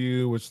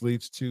interview, which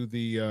leads to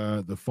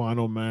the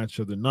final match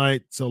of the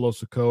night. Solo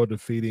Sikoa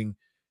defeating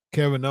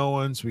Kevin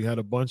Owens. We had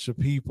a bunch of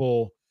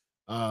people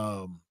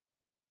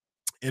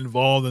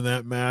involved in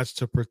that match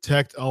to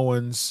protect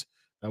Owens.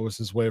 That was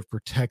his way of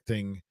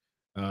protecting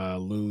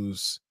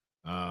Luz.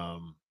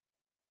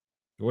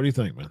 What do you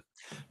think, man?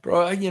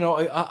 Bro,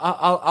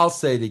 I'll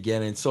say it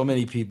again, and so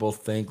many people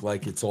think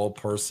like it's all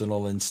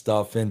personal and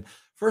stuff. And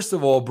first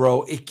of all,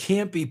 bro, it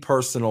can't be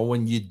personal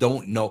when you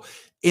don't know.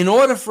 In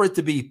order for it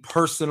to be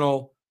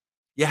personal,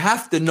 you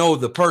have to know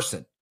the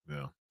person.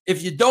 Yeah.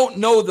 If you don't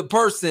know the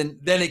person,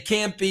 then it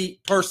can't be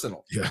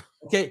personal. Yeah.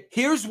 Okay,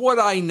 here's what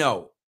I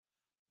know.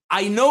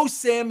 I know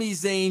Sami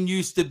Zayn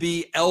used to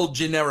be El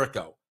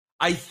Generico.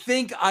 I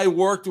think I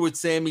worked with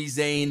Sami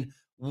Zayn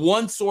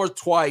once or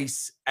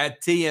twice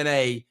at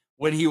TNA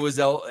when he was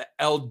El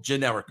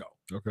Generico.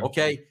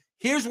 Okay.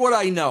 Here's what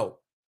I know.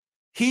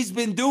 He's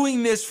been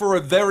doing this for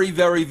a very,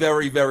 very,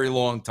 very, very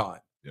long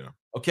time. Yeah.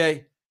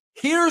 Okay.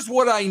 Here's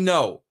what I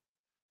know.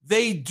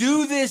 They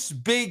do this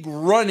big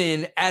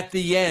run-in at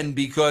the end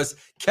because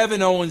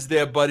Kevin Owens,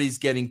 their buddy's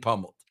getting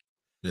pummeled.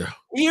 Yeah.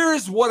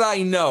 Here's what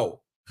I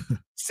know.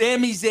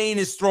 Sami Zayn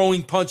is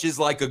throwing punches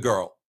like a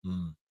girl.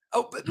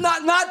 Oh,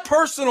 not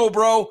personal,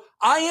 bro.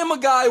 I am a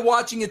guy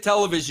watching a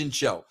television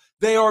show.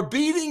 They are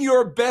beating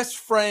your best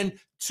friend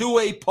to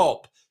a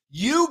pulp.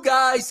 You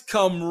guys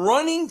come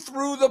running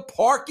through the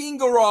parking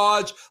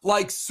garage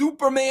like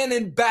Superman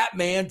and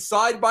Batman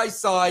side by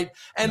side.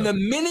 And the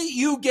minute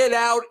you get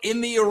out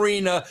in the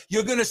arena,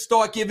 you're going to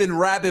start giving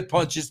rabbit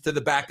punches to the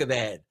back of the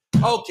head.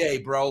 Okay,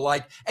 bro.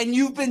 And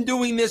you've been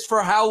doing this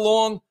for how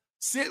long?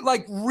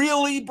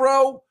 Really,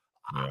 bro?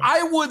 Yeah.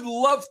 I would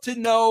love to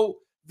know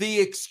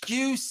the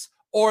excuse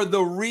or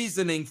the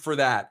reasoning for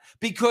that,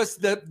 because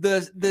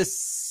the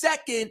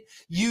second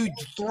you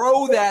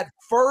throw that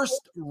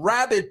first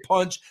rabbit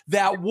punch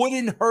that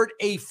wouldn't hurt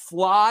a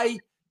fly,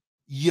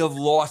 you've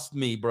lost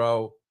me,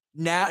 bro.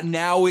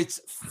 Now it's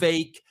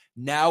fake.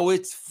 Now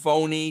it's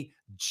phony,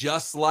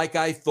 just like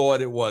I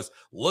thought it was.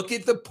 Look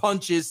at the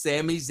punches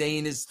Sami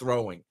Zayn is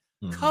throwing.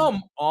 Mm-hmm.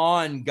 Come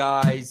on,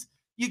 guys.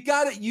 You've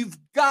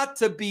got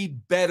to be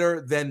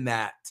better than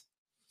that.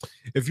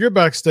 If you're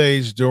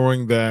backstage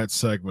during that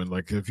segment,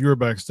 like if you're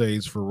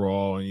backstage for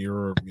Raw and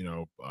you're,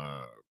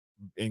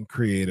 in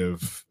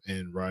creative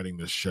and writing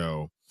the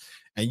show,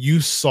 and you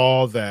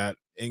saw that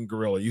in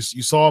Gorilla, you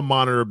saw a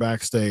monitor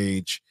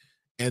backstage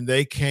and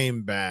they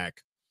came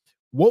back,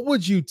 what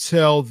would you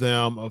tell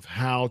them of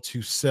how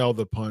to sell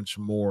the punch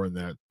more in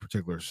that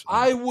particular scene?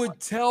 I would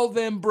tell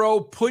them,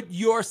 bro, put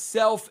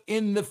yourself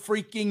in the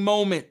freaking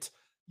moment.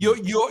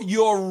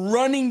 You're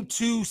running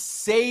to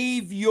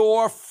save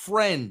your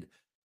friend.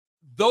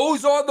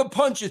 Those are the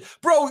punches.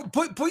 Bro,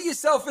 put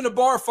yourself in a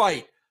bar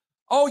fight.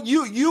 Oh,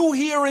 you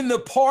here in the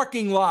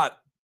parking lot.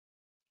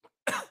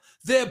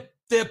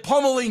 They're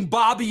pummeling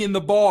Bobby in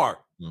the bar.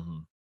 Mm-hmm.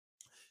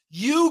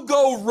 You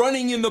go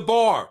running in the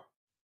bar.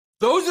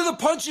 Those are the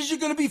punches you're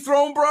going to be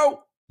thrown,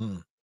 bro.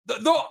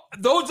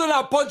 Those are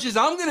not punches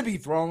I'm going to be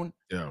throwing.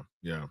 Yeah,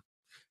 yeah.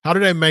 How do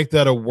they make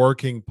that a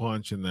working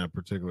punch in that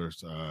particular?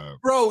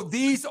 Bro,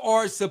 these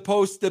are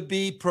supposed to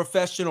be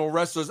professional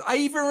wrestlers. I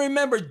even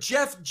remember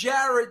Jeff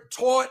Jarrett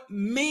taught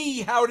me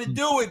how to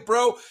do it,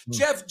 bro.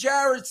 Jeff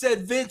Jarrett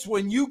said, Vince,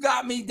 when you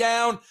got me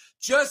down,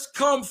 just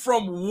come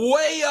from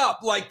way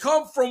up.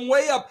 Come from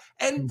way up.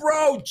 And,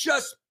 bro,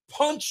 just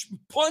punch.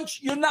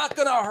 You're not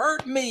going to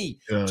hurt me.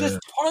 Just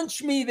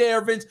punch me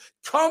there, Vince.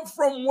 Come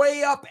from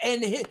way up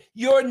and hit.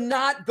 You're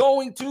not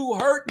going to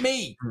hurt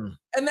me.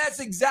 And that's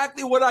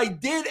exactly what I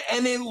did,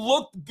 and it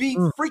looked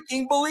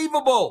freaking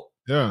believable.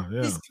 Yeah.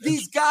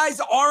 These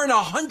guys aren't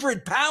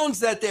 100 pounds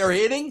that they're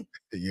hitting.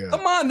 Yeah.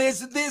 Come on,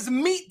 there's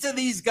meat to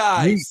these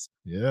guys.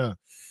 Yeah.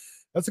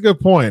 That's a good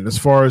point as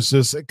far as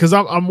just because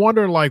I'm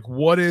wondering,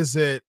 what is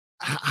it?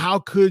 How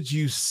could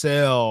you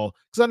sell?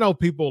 Because I know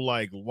people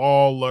like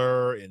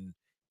Lawler and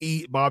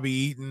Bobby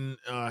Eaton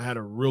had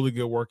a really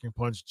good working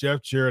punch.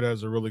 Jeff Jarrett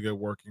has a really good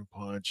working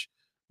punch.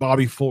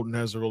 Bobby Fulton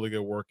has a really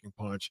good working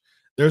punch.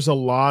 There's a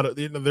lot of,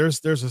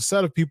 there's a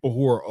set of people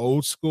who are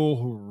old school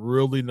who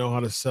really know how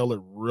to sell it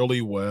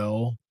really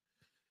well.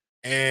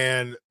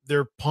 And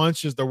their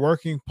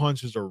working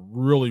punches are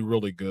really,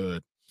 really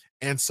good.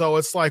 And so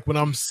it's like when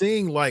I'm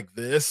seeing like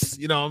this,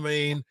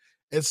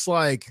 it's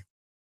like,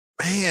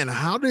 man,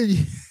 how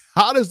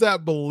does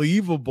that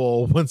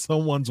believable when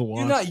someone's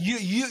watching?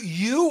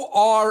 You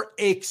are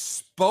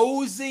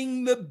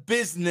exposing the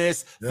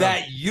business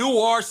that you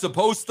are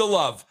supposed to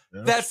love.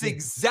 That's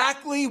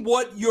exactly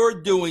what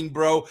you're doing,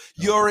 bro.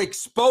 You're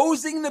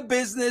exposing the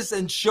business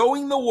and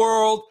showing the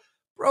world,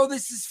 bro,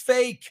 this is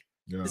fake.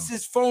 Yeah. This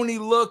is phony.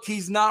 Look,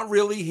 he's not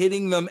really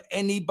hitting them.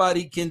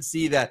 Anybody can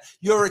see that.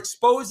 You're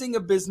exposing a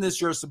business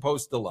you're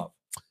supposed to love.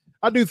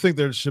 I do think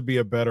there should be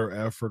a better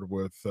effort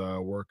with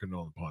working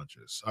on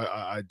punches.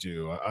 I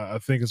do. I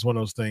think it's one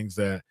of those things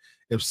that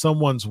if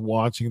someone's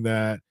watching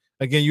that,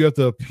 again, you have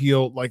to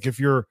appeal. Like if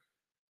you're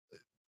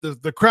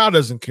the crowd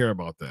doesn't care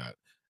about that,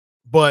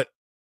 but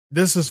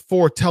this is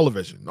for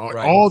television.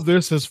 Right. All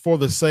this is for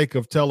the sake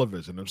of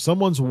television. If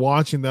someone's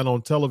watching that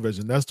on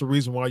television, that's the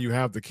reason why you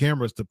have the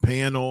cameras to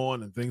pan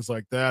on and things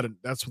like that. And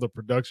that's what the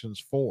production's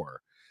for.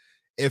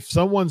 If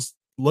someone's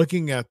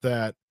looking at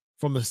that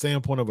from the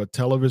standpoint of a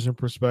television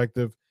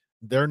perspective,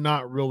 they're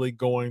not really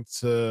going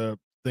to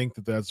think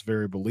that that's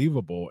very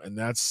believable, and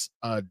that's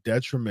a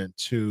detriment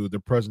to the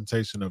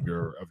presentation of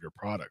your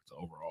product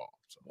overall.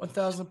 So.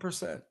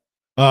 1,000%.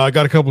 I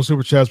got a couple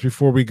super chats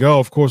before we go.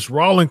 Of course,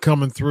 Roland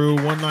coming through,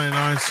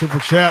 199 super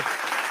chat.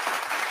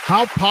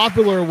 How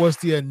popular was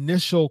the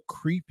initial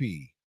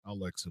creepy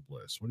Alexa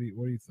Bliss? What do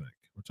you think?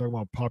 We're talking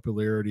about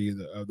popularity,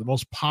 the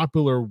most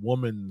popular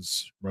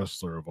women's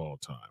wrestler of all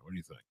time. What do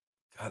you think?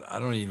 God, I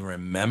don't even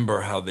remember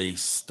how they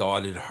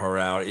started her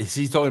out. Is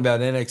he talking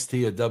about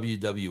NXT or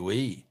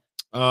WWE?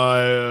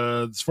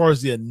 As far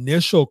as the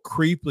initial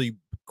creepy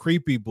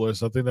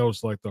Bliss, I think that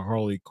was like the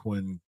Harley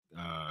Quinn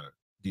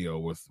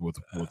deal with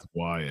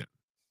Wyatt.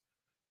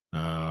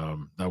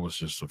 That was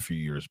just a few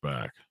years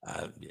back.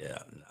 I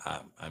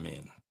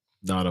mean,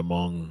 not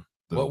among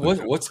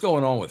what's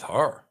going on with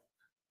her?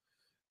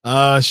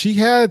 She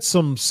had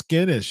some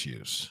skin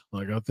issues.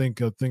 Like I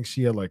think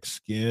she had like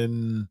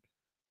skin.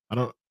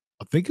 I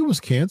think it was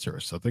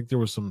cancerous. I think there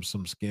was some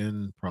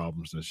skin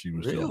problems that she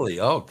was really.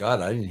 Oh God,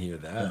 I didn't hear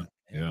that.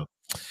 Yeah.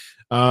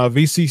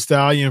 VC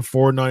Stallion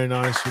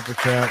 499 super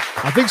chat.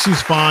 I think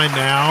she's fine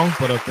now,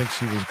 but I think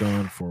she was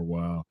gone for a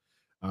while.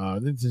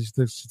 Then she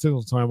took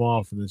some time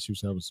off, and then she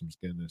was having some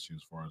skin issues,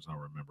 as far as I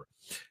remember.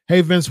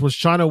 Hey Vince, was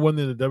China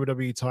winning the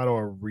WWE title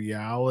a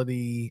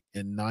reality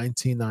in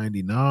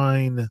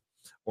 1999,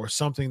 or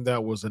something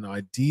that was an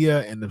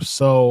idea? And if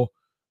so,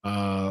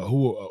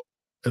 who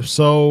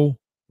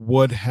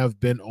would have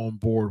been on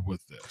board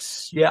with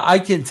this? Yeah, I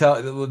can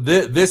tell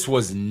this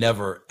was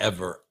never,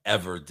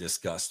 ever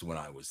discussed when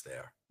I was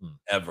there,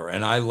 ever.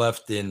 And I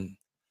left in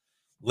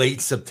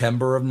late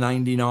September of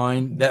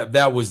 99.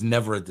 That was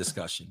never a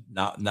discussion,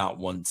 not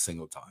one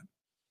single time.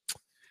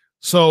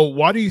 So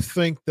why do you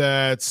think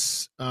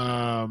that's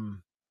what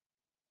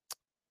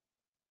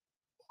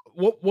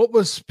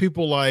was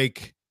people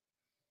like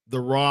The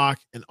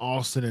Rock and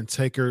Austin and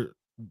Taker,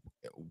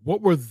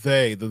 what were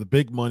they, the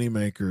big money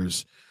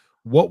makers?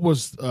 What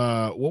was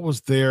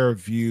their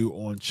view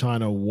on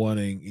China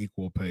wanting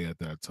equal pay at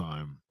that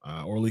time,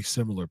 or at least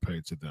similar pay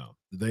to them?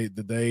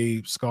 Did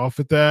they scoff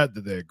at that?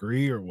 Did they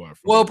agree, or what?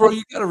 Well, bro,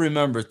 you got to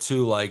remember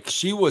too, like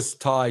she was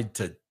tied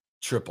to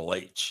Triple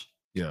H.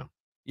 Yeah,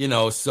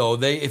 so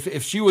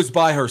if she was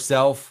by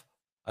herself,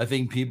 I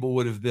think people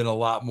would have been a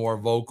lot more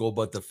vocal.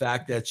 But the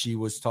fact that she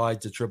was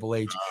tied to Triple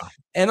H,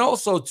 and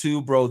also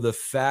too, bro, the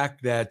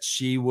fact that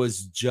she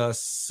was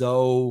just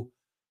so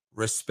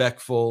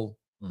respectful.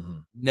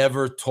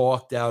 Never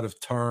talked out of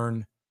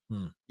turn.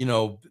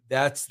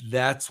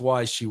 That's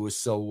why she was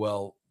so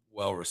well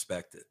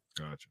respected.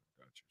 Gotcha.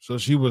 So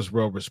she was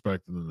well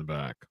respected in the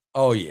back.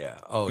 Oh yeah.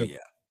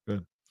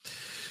 Good.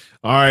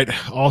 All right.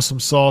 Awesome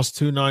Sauce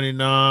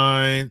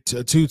 299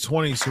 to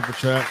 220 super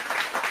chat.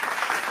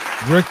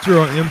 Richter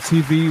on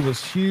MTV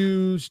was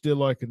huge. Did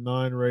like a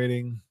 9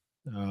 rating.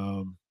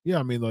 Yeah,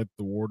 I mean, like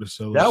the War to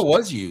Sellers. That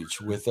was huge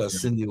with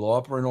Cyndi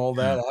Lauper and all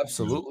that.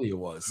 Absolutely, it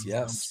was.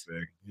 Yes, that was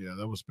big. Yeah,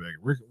 that was big.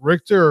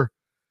 Richter.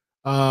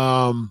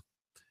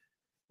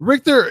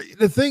 Richter.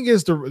 The thing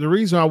is, the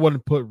reason I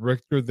wouldn't put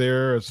Richter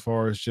there as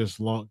far as just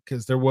long,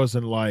 because there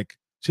wasn't like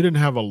she didn't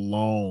have a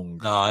long.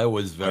 No, it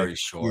was very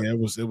short. Yeah, it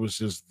was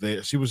just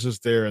there. She was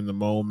just there in the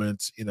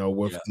moment,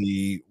 with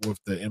the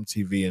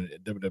MTV and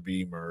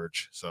WWE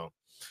merge. So,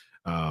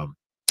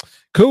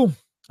 cool.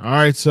 All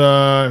right,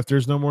 so if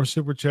there's no more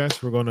super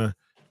chats, we're gonna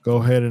go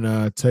ahead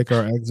and take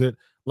our exit.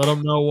 Let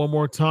them know one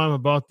more time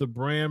about the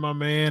brand, my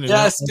man.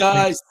 Yes,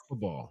 guys.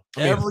 Football.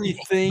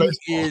 Everything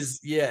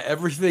is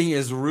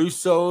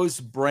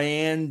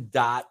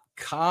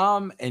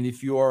russosbrand.com. And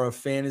if you are a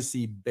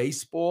fantasy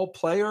baseball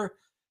player,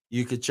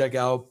 you could check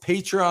out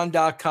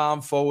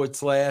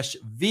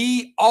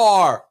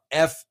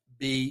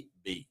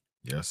patreon.com/VRFBB.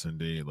 Yes,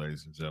 indeed,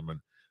 ladies and gentlemen.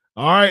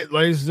 All right,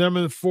 ladies and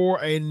gentlemen, for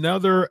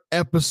another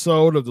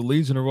episode of the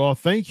Legion of Raw.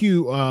 Thank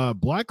you,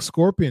 Black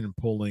Scorpion,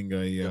 pulling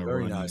a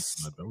very nice.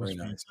 That was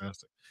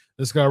fantastic.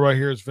 This guy right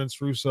here is Vince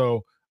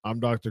Russo.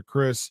 I'm Dr.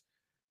 Chris.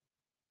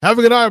 Have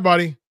a good night,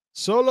 everybody.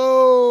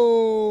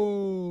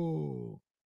 Solo.